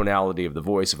on the tonality of the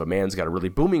voice, if a man's got a really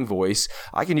booming voice,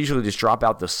 I can usually just drop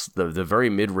out the very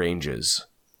mid ranges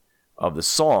of the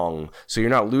song, so you're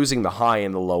not losing the high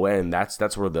and the low end.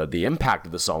 That's where the impact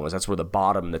of the song is. That's where the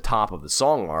bottom and the top of the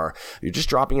song are. You're just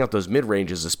dropping out those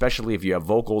mid-ranges, especially if you have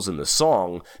vocals in the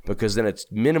song, because then it's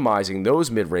minimizing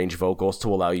those mid-range vocals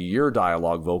to allow your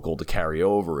dialogue vocal to carry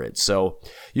over it. So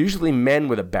usually men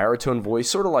with a baritone voice,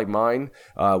 sort of like mine,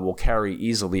 will carry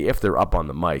easily if they're up on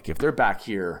the mic. If they're back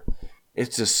here,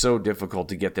 it's just so difficult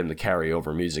to get them to carry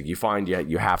over music. You find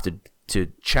you have to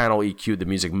channel EQ the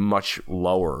music much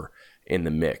lower in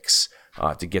the mix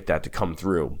to get that to come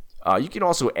through. You can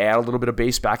also add a little bit of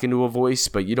bass back into a voice,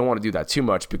 but you don't want to do that too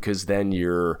much because then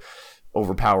you're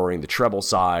overpowering the treble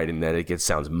side and then it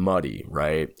sounds muddy,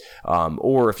 right?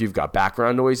 Or if you've got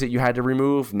background noise that you had to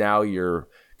remove, now you're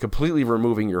completely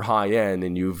removing your high end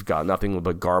and you've got nothing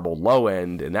but garbled low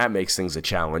end, and that makes things a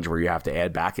challenge where you have to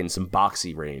add back in some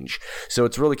boxy range. So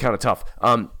it's really kind of tough.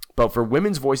 But for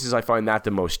women's voices, I find that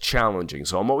the most challenging.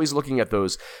 So I'm always looking at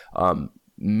those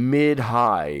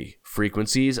mid-high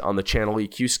frequencies on the channel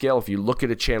EQ scale. If you look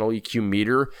at a channel EQ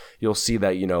meter, you'll see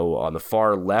that, on the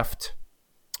far left,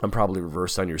 I'm probably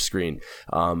reversed on your screen.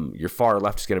 Your far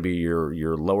left is going to be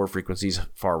your lower frequencies.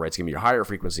 Far right is going to be your higher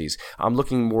frequencies. I'm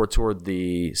looking more toward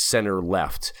the center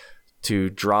left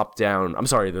to drop down,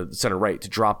 the center right, to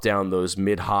drop down those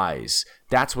mid-highs.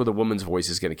 That's where the woman's voice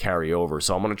is going to carry over.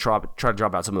 So I'm going to try to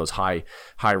drop out some of those high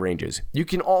ranges. You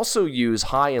can also use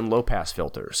high and low pass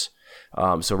filters.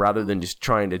 So rather than just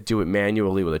trying to do it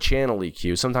manually with a channel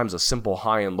EQ, sometimes a simple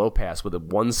high and low pass with a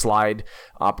one slide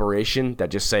operation that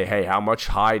just say, hey, how much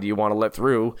high do you want to let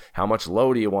through? How much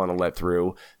low do you want to let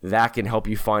through? That can help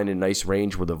you find a nice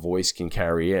range where the voice can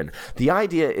carry in. The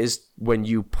idea is when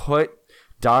you put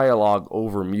dialogue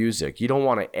over music, you don't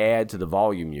want to add to the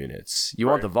volume units. You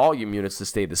want the volume units to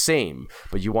stay the same,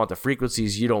 but you want the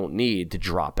frequencies you don't need to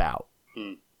drop out.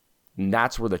 And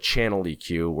that's where the channel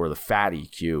EQ or the fat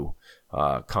EQ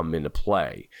come into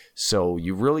play. So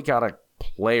you really got to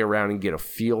play around and get a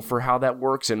feel for how that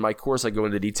works. In my course, I go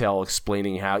into detail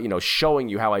explaining how, showing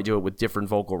you how I do it with different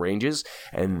vocal ranges,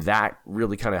 and that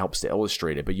really kind of helps to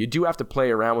illustrate it. But you do have to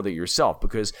play around with it yourself,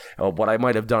 because what I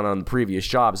might have done on the previous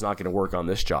job is not going to work on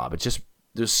this job. It's just,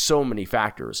 there's so many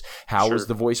factors. How was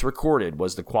the voice recorded?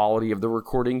 Was the quality of the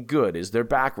recording good? Is there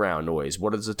background noise?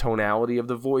 What is the tonality of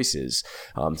the voices?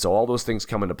 So all those things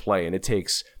come into play, and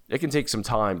it can take some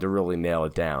time to really nail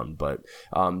it down. But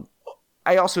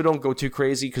I also don't go too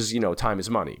crazy because, time is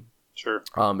money. Sure.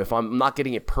 If I'm not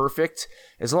getting it perfect,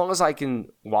 as long as I can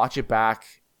watch it back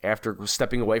after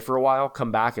stepping away for a while,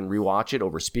 come back and rewatch it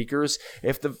over speakers.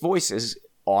 If the voice is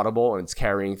audible and it's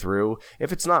carrying through,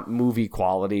 if it's not movie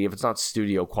quality, if it's not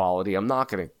studio quality, I'm not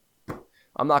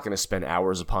gonna spend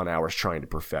hours upon hours trying to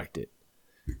perfect it.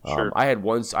 Sure. I had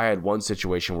one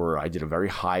situation where I did a very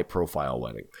high profile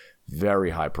wedding,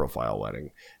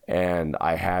 and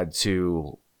I had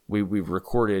to. We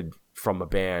recorded from a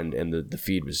band, and the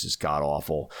feed was just god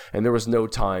awful, and there was no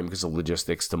time because of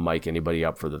logistics to mic anybody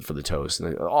up for the toast,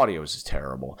 and the audio was just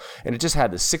terrible, and it just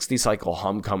had the 60 cycle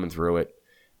hum coming through it,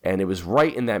 and it was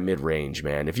right in that mid range,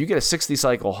 man. If you get a 60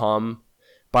 cycle hum.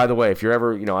 By the way, if you're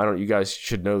ever, you guys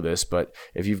should know this, but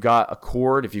if you've got a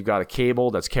cord, if you've got a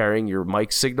cable that's carrying your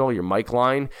mic signal, your mic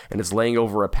line, and it's laying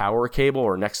over a power cable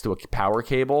or next to a power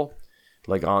cable,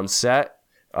 like on set,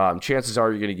 chances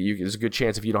are there's a good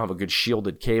chance if you don't have a good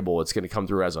shielded cable, it's going to come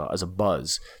through as a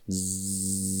buzz.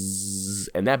 Zzz,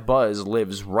 and that buzz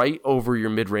lives right over your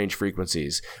mid-range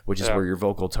frequencies, which is where your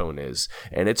vocal tone is.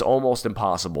 And it's almost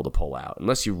impossible to pull out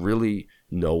unless you really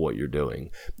know what you're doing.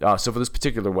 So for this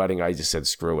particular wedding, I just said,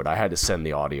 screw it. I had to send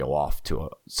the audio off to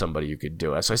somebody who could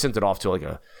do it. So I sent it off to like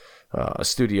a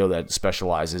studio that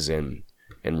specializes in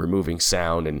removing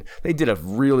sound, and they did a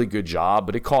really good job,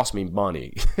 but it cost me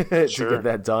money to get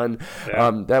that done.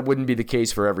 Yeah. That wouldn't be the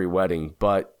case for every wedding,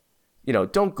 but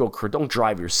don't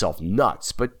drive yourself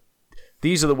nuts. But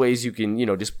these are the ways you can,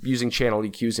 just using channel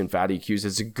EQs and fat EQs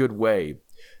is a good way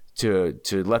to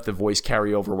let the voice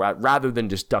carry over rather than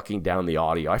just ducking down the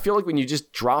audio. I feel like when you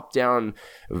just drop down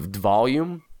the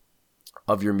volume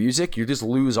of your music, you just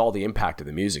lose all the impact of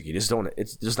the music.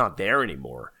 It's just not there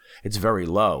anymore. It's very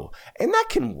low. And that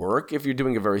can work if you're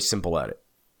doing a very simple edit.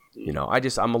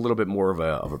 I'm a little bit more of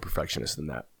a perfectionist than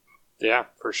that. Yeah,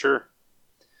 for sure.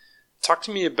 Talk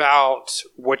to me about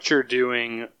what you're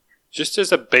doing just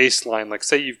as a baseline. Like,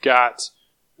 say you've got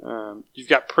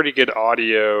pretty good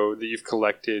audio that you've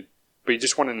collected, but you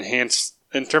just want to enhance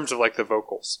in terms of like the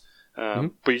vocals.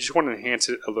 But you just want to enhance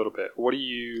it a little bit. What are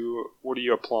you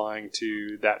applying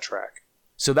to that track?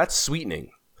 So that's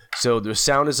sweetening. So there's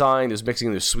sound design, there's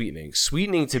mixing, there's sweetening.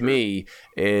 Sweetening to me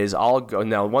is I'll go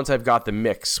now once I've got the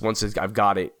mix, once I've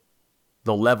got it,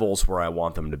 the levels where I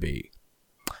want them to be.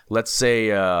 Let's say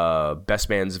best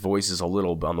man's voice is a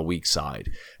little on the weak side,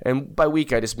 and by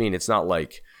weak I just mean it's not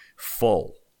like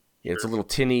full. It's a little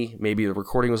tinny. Maybe the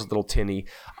recording was a little tinny.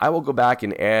 I will go back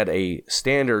and add a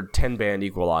standard 10-band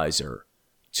equalizer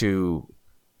to,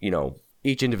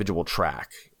 each individual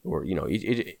track or,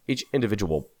 each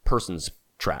individual person's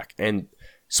track and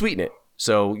sweeten it.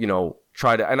 So,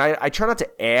 I try not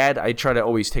to add. I try to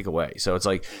always take away. So it's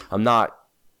like I'm not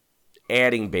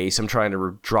adding bass. I'm trying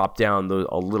to drop down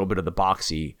a little bit of the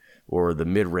boxy or the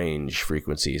mid-range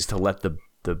frequencies to let the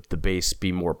bass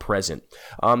be more present.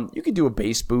 You can do a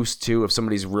bass boost too. If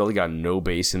somebody's really got no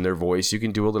bass in their voice, you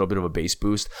can do a little bit of a bass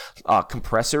boost.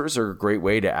 Compressors are a great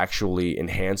way to actually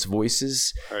enhance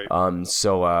voices. Right.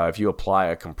 So if you apply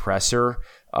a compressor,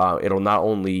 it'll not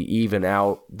only even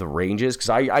out the ranges, because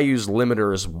I use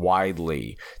limiters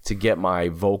widely to get my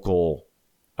vocal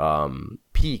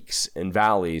peaks and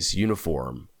valleys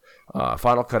uniform.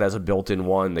 Final Cut has a built-in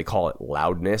one. They call it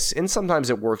loudness, and sometimes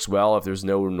it works well if there's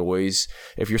no noise.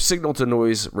 If your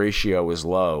signal-to-noise ratio is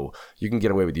low, you can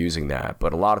get away with using that.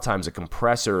 But a lot of times a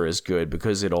compressor is good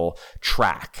because it'll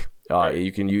track. Right.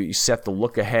 You set the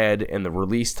look ahead and the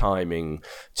release timing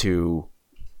to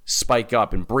spike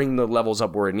up and bring the levels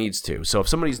up where it needs to. So if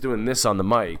somebody's doing this on the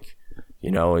mic,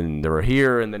 and they're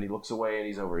here, and then he looks away, and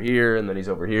he's over here, and then he's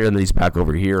over here, and then he's back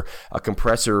over here. A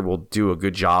compressor will do a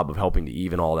good job of helping to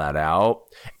even all that out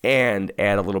and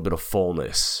add a little bit of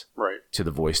fullness to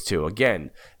the voice too. Again,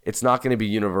 it's not going to be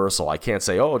universal. I can't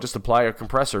say, just apply a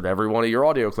compressor to every one of your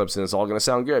audio clips and it's all going to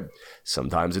sound good.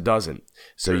 Sometimes it doesn't.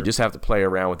 So you just have to play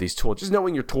around with these tools. Just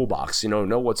knowing your toolbox,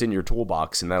 know what's in your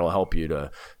toolbox, and that'll help you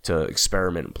to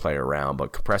experiment and play around.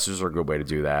 But compressors are a good way to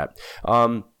do that.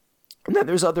 And then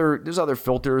there's other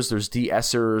filters. There's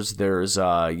de-essers. There's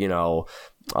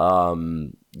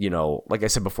like I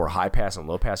said before, high pass and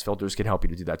low pass filters can help you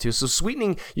to do that too. So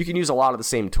sweetening, you can use a lot of the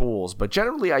same tools, but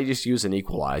generally I just use an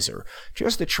equalizer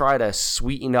just to try to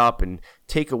sweeten up and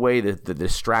take away the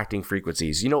distracting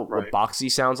frequencies. What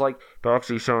boxy sounds like?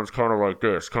 Boxy sounds kind of like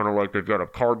this, kind of like they've got a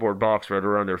cardboard box right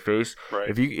around their face. Right.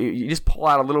 If you just pull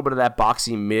out a little bit of that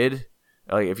boxy mid.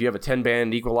 Like if you have a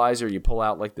 10-band equalizer, you pull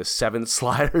out like the 7th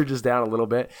slider just down a little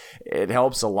bit. It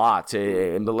helps a lot,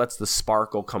 and it lets the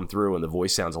sparkle come through, and the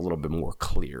voice sounds a little bit more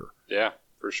clear. Yeah,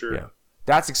 for sure. Yeah.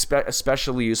 That's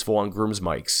especially useful on grooms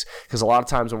mics, because a lot of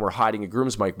times when we're hiding a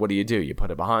grooms mic, what do? You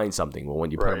put it behind something. Well,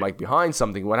 when you put a mic behind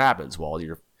something, what happens? Well,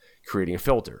 you're creating a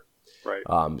filter.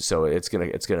 Right. So it's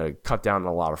gonna cut down on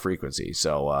a lot of frequency.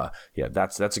 So yeah,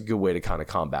 that's a good way to kind of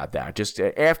combat that. Just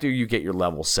after you get your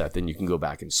level set, then you can go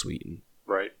back and sweeten.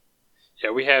 Right.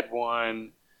 Yeah, we had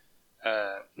one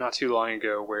not too long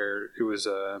ago where it was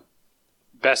a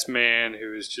best man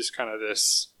who was just kind of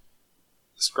this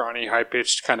scrawny,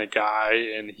 high-pitched kind of guy,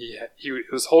 and he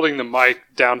was holding the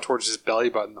mic down towards his belly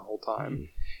button the whole time.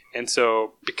 And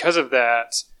so because of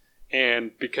that,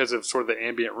 and because of sort of the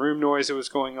ambient room noise that was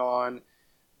going on,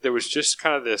 there was just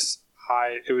kind of this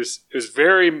high, it was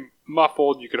very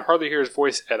muffled. You could hardly hear his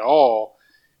voice at all.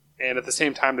 And at the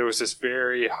same time, there was this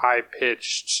very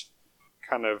high-pitched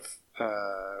kind of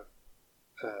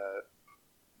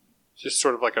just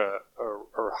sort of like a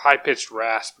high-pitched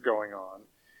rasp going on.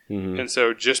 Mm-hmm. And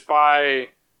so just by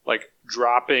like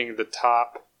dropping the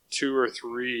top 2 or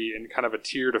 3 in kind of a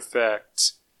tiered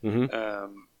effect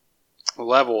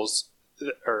levels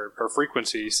or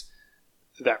frequencies,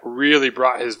 that really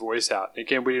brought his voice out.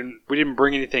 Again, we didn't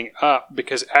bring anything up,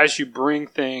 because as you bring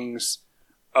things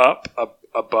up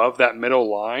above that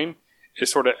middle line, it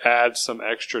sort of adds some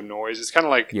extra noise. It's kind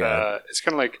of like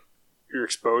your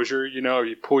exposure. You know, if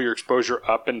you pull your exposure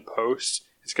up in post,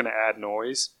 it's going to add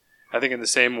noise. I think in the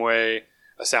same way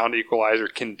a sound equalizer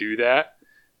can do that.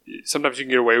 Sometimes you can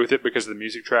get away with it because of the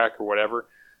music track or whatever.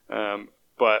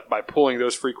 But by pulling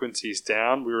those frequencies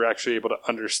down, we were actually able to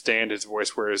understand his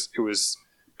voice, whereas it was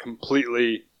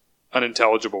completely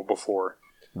unintelligible before.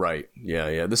 Right.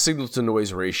 Yeah. The signal to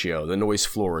noise ratio, the noise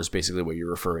floor, is basically what you're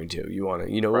referring to. You want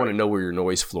to know where your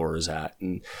noise floor is at.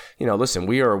 And listen,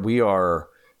 we are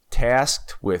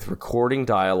tasked with recording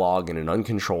dialogue in an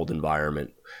uncontrolled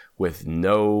environment with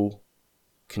no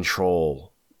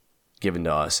control given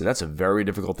to us, and that's a very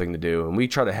difficult thing to do, and we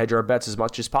try to hedge our bets as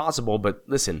much as possible. But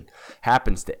listen,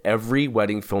 happens to every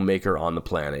wedding filmmaker on the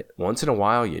planet. Once in a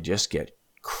while you just get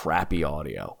crappy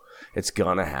audio. It's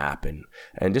gonna happen.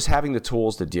 And just having the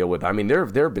tools to deal with, I mean, there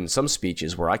have been some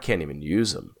speeches where I can't even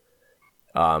use them,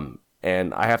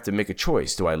 and I have to make a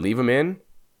choice. Do I leave them in?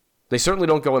 They certainly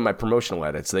don't go in my promotional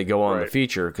edits. They go on the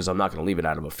feature, because I'm not going to leave it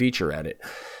out of a feature edit.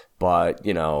 But,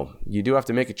 you do have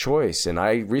to make a choice. And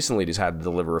I recently just had to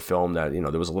deliver a film that,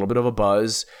 there was a little bit of a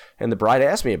buzz, and the bride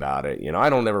asked me about it. I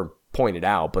don't ever point it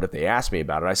out, but if they ask me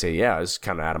about it, I say, yeah, it's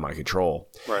kind of out of my control.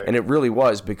 Right. And it really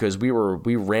was, because we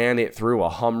ran it through a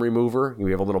hum remover.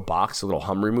 We have a little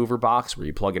hum remover box where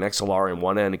you plug an XLR in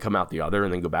one end and come out the other,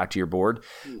 and then go back to your board.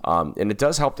 And it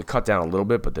does help to cut down a little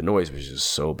bit, but the noise was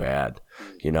just so bad.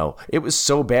 It was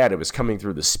so bad, it was coming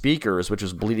through the speakers, which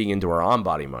was bleeding into our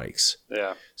on-body mics.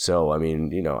 Yeah. So, I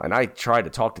mean, and I tried to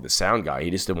talk to the sound guy. He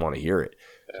just didn't want to hear it,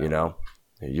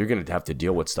 You're going to have to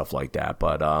deal with stuff like that.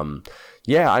 But,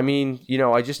 yeah, I mean,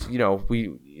 I just,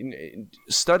 we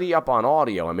study up on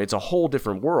audio. I mean, it's a whole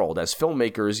different world. As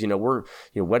filmmakers, we're,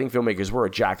 wedding filmmakers, we're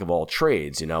a jack of all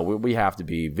trades. We have to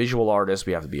be visual artists.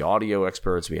 We have to be audio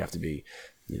experts. We have to be,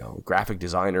 graphic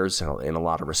designers in a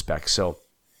lot of respects. So,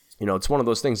 it's one of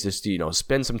those things, just,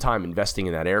 spend some time investing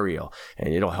in that area,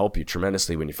 and it'll help you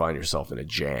tremendously when you find yourself in a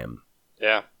jam.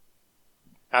 Yeah,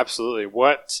 absolutely.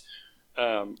 What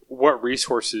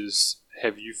resources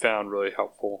have you found really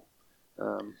helpful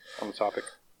on the topic?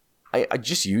 I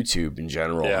just YouTube in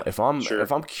general. Yeah, if I'm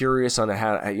curious on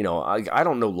how, I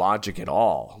don't know Logic at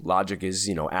all. Logic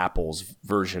is, Apple's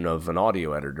version of an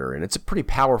audio editor, and it's a pretty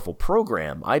powerful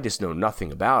program. I just know nothing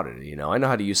about it. I know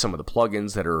how to use some of the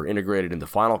plugins that are integrated into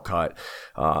Final Cut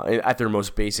at their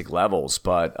most basic levels,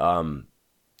 but I'm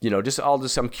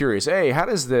curious. Hey, how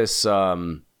does this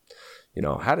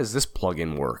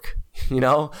plugin work?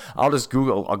 I'll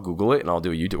Google it, and I'll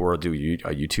do a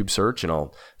YouTube search, and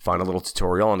I'll find a little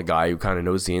tutorial on a guy who kind of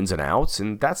knows the ins and outs,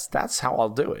 and that's how I'll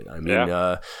do it. I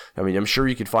mean, I'm sure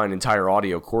you could find entire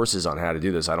audio courses on how to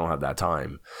do this. I don't have that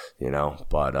time,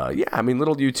 but yeah, I mean,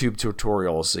 little YouTube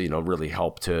tutorials, really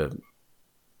help to,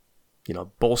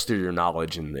 bolster your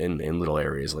knowledge in little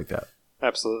areas like that.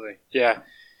 Absolutely. Yeah.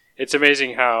 It's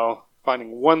amazing how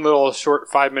finding one little short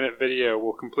 5-minute video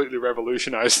will completely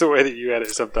revolutionize the way that you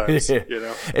edit sometimes.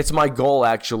 It's my goal,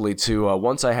 actually, to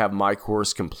once I have my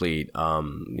course complete,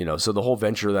 so the whole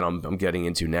venture that I'm getting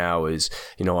into now is,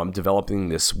 I'm developing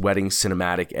this wedding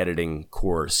cinematic editing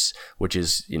course, which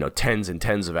is, tens and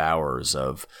tens of hours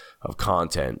of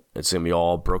content. It's going to be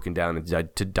all broken down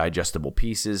into digestible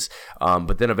pieces.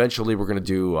 But then eventually we're going to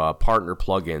do partner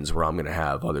plugins where I'm going to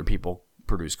have other people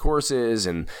produce courses,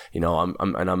 and,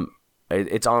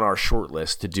 it's on our short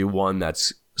list to do one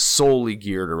that's solely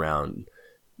geared around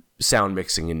sound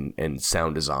mixing and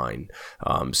sound design.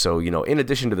 So, in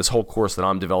addition to this whole course that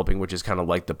I'm developing, which is kind of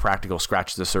like the practical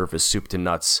scratch the surface, soup to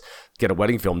nuts, get a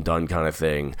wedding film done kind of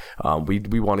thing,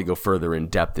 we want to go further in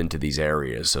depth into these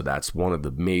areas. So that's one of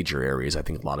the major areas. I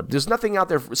think there's nothing out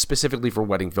there specifically for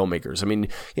wedding filmmakers. I mean,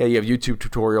 yeah, you have YouTube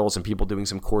tutorials and people doing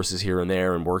some courses here and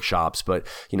there and workshops, but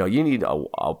you need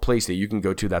a place that you can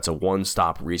go to that's a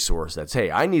one-stop resource that's, hey,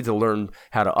 I need to learn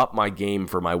how to up my game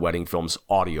for my wedding films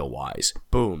audio wise.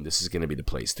 Boom, this is going to be the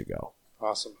place to go.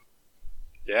 Awesome.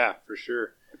 Yeah, for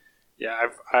sure. Yeah,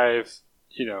 I've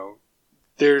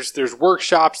there's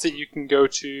workshops that you can go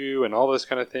to and all those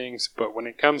kind of things, but when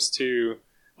it comes to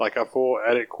like a full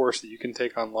edit course that you can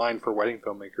take online for wedding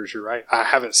filmmakers, you're right. I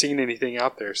haven't seen anything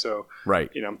out there, so right.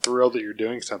 I'm thrilled that you're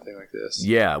doing something like this.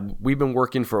 Yeah, we've been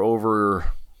working for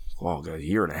over a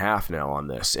year and a half now on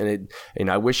this, and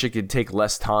I wish it could take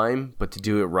less time, but to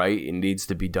do it right, it needs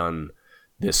to be done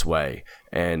this way.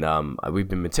 And we've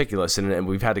been meticulous, and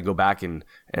we've had to go back and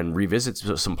revisit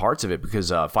some parts of it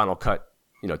because Final Cut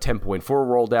 10.4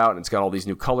 rolled out, and it's got all these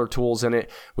new color tools in it,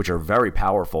 which are very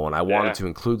powerful, and I wanted to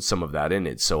include some of that in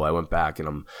it. So I went back, and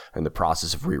I'm in the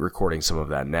process of re-recording some of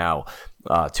that now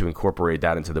to incorporate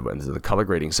that into the color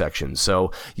grading section.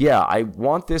 So yeah, I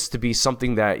want this to be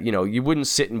something that you wouldn't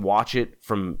sit and watch it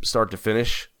from start to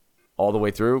finish all the way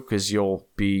through, because you'll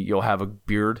have a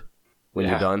beard when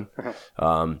you're done.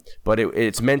 But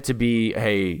it's meant to be,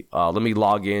 hey, let me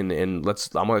log in and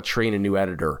I'm going to train a new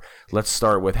editor. Let's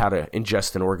start with how to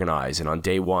ingest and organize. And on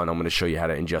day one, I'm going to show you how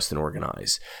to ingest and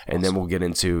organize. And then we'll get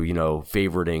into,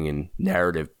 favoriting and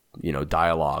narrative,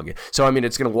 dialogue. So, I mean,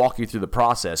 it's going to walk you through the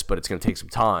process, but it's going to take some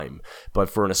time. But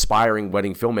for an aspiring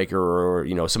wedding filmmaker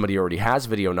or, somebody who already has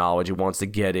video knowledge who wants to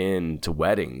get into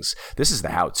weddings, this is the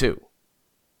how-to.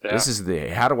 Yeah. This is the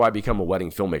how do I become a wedding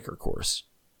filmmaker course.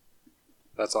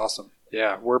 That's awesome.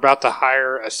 Yeah, we're about to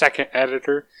hire a second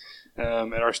editor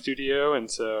at our studio, and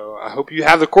so I hope you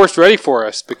have the course ready for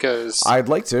us, because I'd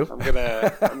like to.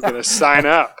 I'm gonna sign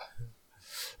up.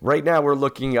 Right now, we're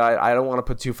looking. I don't want to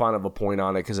put too fine of a point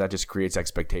on it because that just creates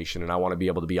expectation, and I want to be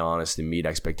able to be honest and meet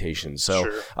expectations. So,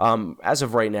 sure. As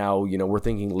of right now, we're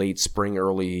thinking late spring,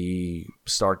 early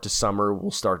start to summer. We'll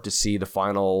start to see the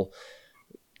final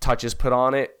touches put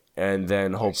on it. And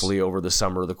then hopefully over the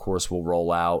summer, the course will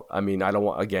roll out. I mean,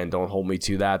 don't hold me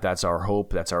to that. That's our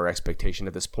hope. That's our expectation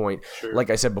at this point. Sure. Like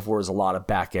I said before, there's a lot of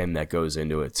back end that goes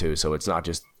into it too. So it's not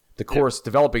just the course. Yep.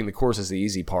 Developing the course is the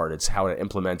easy part. It's how to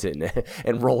implement it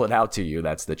and roll it out to you.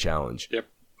 That's the challenge. Yep.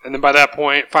 And then by that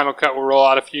point, Final Cut will roll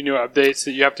out a few new updates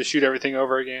that you have to shoot everything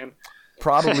over again.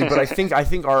 Probably, but I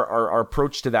think our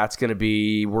approach to that's going to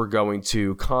be, we're going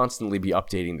to constantly be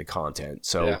updating the content.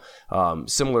 So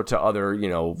similar to other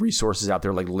resources out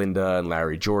there like Linda and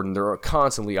Larry Jordan, they're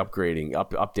constantly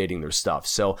updating their stuff.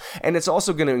 So, and it's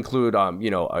also going to include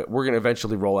we're going to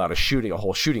eventually roll out a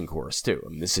whole shooting course too. I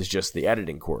mean, this is just the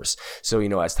editing course. So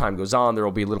as time goes on, there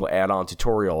will be little add-on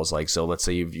tutorials. Like, so let's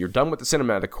say you're done with the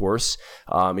cinematic course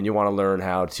and you want to learn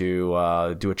how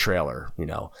to do a trailer.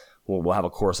 We'll have a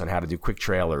course on how to do quick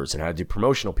trailers and how to do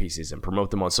promotional pieces and promote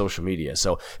them on social media.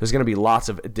 So there's going to be lots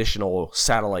of additional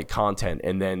satellite content,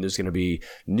 and then there's going to be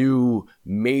new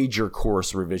major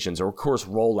course revisions or course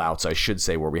rollouts, I should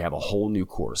say, where we have a whole new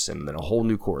course and then a whole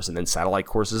new course and then satellite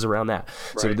courses around that.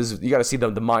 Right. So you got to see the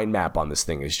mind map on this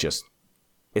thing is just,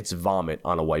 it's vomit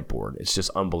on a whiteboard. It's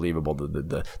just unbelievable,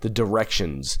 the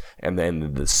directions and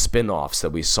then the spin-offs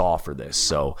that we saw for this.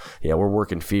 So yeah, we're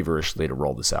working feverishly to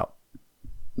roll this out.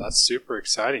 That's super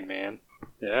exciting, man.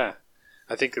 Yeah.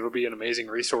 I think it'll be an amazing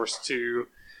resource to,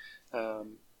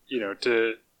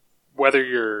 to whether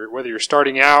you're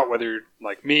starting out, whether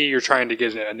like me, you're trying to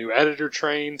get a new editor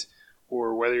trained,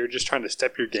 or whether you're just trying to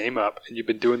step your game up and you've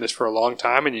been doing this for a long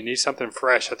time and you need something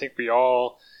fresh. I think we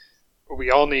all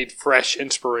need fresh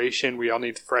inspiration. We all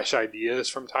need fresh ideas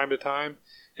from time to time.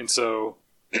 And so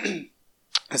it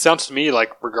sounds to me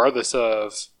like regardless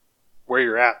of where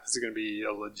you're at, this is going to be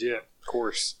a legit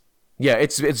course. Yeah,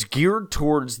 it's geared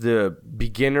towards the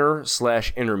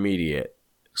beginner/intermediate.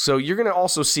 So you're going to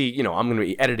also see, I'm going to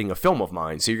be editing a film of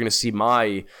mine. So you're going to see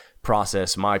my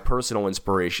process, my personal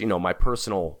inspiration, my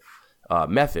personal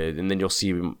method, and then you'll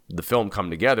see the film come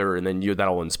together, and then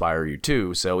that'll inspire you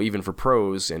too. So even for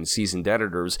pros and seasoned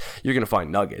editors, you're going to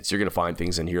find nuggets. You're going to find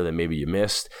things in here that maybe you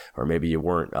missed, or maybe you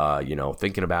weren't,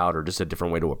 thinking about, or just a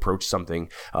different way to approach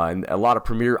something. And a lot of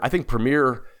Premiere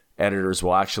editors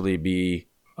will actually be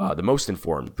the most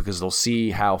informed, because they'll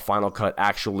see how Final Cut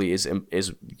actually is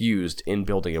used in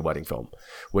building a wedding film,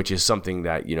 which is something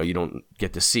that you don't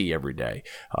get to see every day.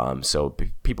 So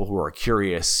people who are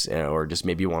curious or just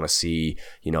maybe want to see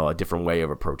a different way of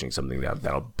approaching something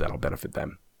that'll benefit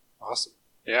them. Awesome.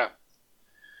 Yeah.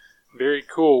 Very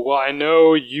cool. Well, I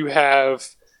know you have,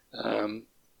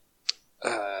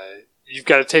 you've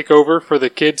got to take over for the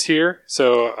kids here,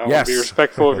 so I want to be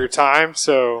respectful of your time.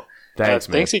 So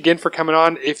thanks again for coming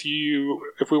on. If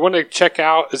we want to check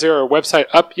out, is there a website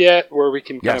up yet where we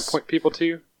can kind of point people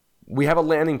to? We have a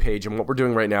landing page, and what we're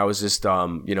doing right now is just,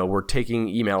 we're taking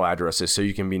email addresses so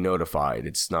you can be notified.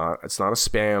 It's not a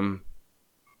spam.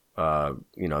 We're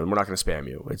not going to spam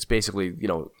you. It's basically,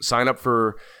 sign up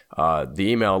for the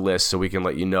email list so we can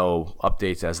let you know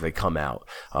updates as they come out.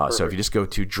 So if you just go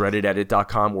to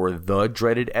dreadededit.com or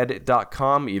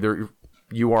thedreadededit.com, either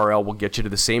URL will get you to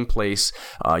the same place.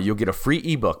 You'll get a free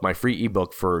ebook, my free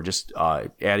ebook for just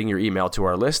adding your email to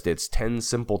our list. It's 10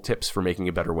 simple tips for making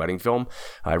a better wedding film.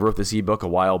 I wrote this ebook a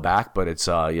while back, but it's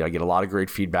I get a lot of great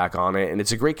feedback on it, and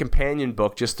it's a great companion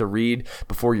book just to read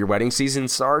before your wedding season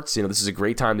starts. This is a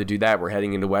great time to do that. We're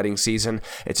heading into wedding season.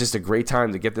 It's just a great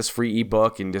time to get this free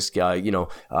ebook and just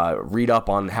read up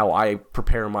on how I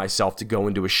prepare myself to go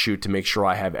into a shoot to make sure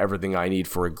I have everything I need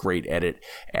for a great edit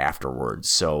afterwards.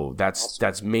 So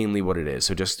that's mainly what it is.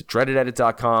 So just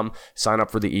dreadededit.com, sign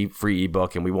up for the free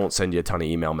ebook, and we won't send you a ton of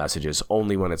email messages,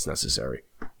 only when it's necessary.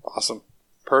 Awesome.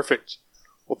 Perfect.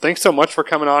 Well, thanks so much for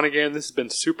coming on again. This has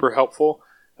been super helpful.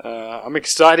 I'm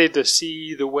excited to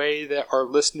see the way that our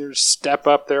listeners step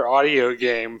up their audio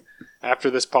game after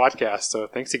this podcast. So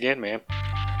thanks again, man.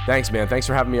 Thanks, man. Thanks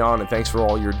for having me on, and thanks for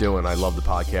all you're doing. I love the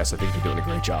podcast. I think you're doing a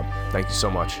great job. Thank you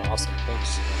so much. Awesome.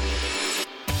 Thanks.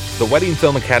 The Wedding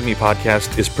Film Academy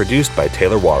podcast is produced by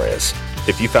Taylor Juarez.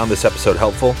 If you found this episode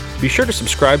helpful, be sure to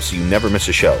subscribe so you never miss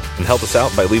a show, and help us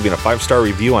out by leaving a 5-star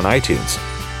review on iTunes.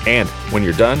 And when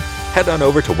you're done, head on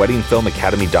over to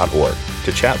weddingfilmacademy.org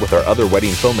to chat with our other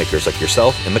wedding filmmakers like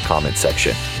yourself in the comments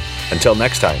section. Until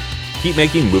next time, keep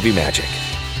making movie magic.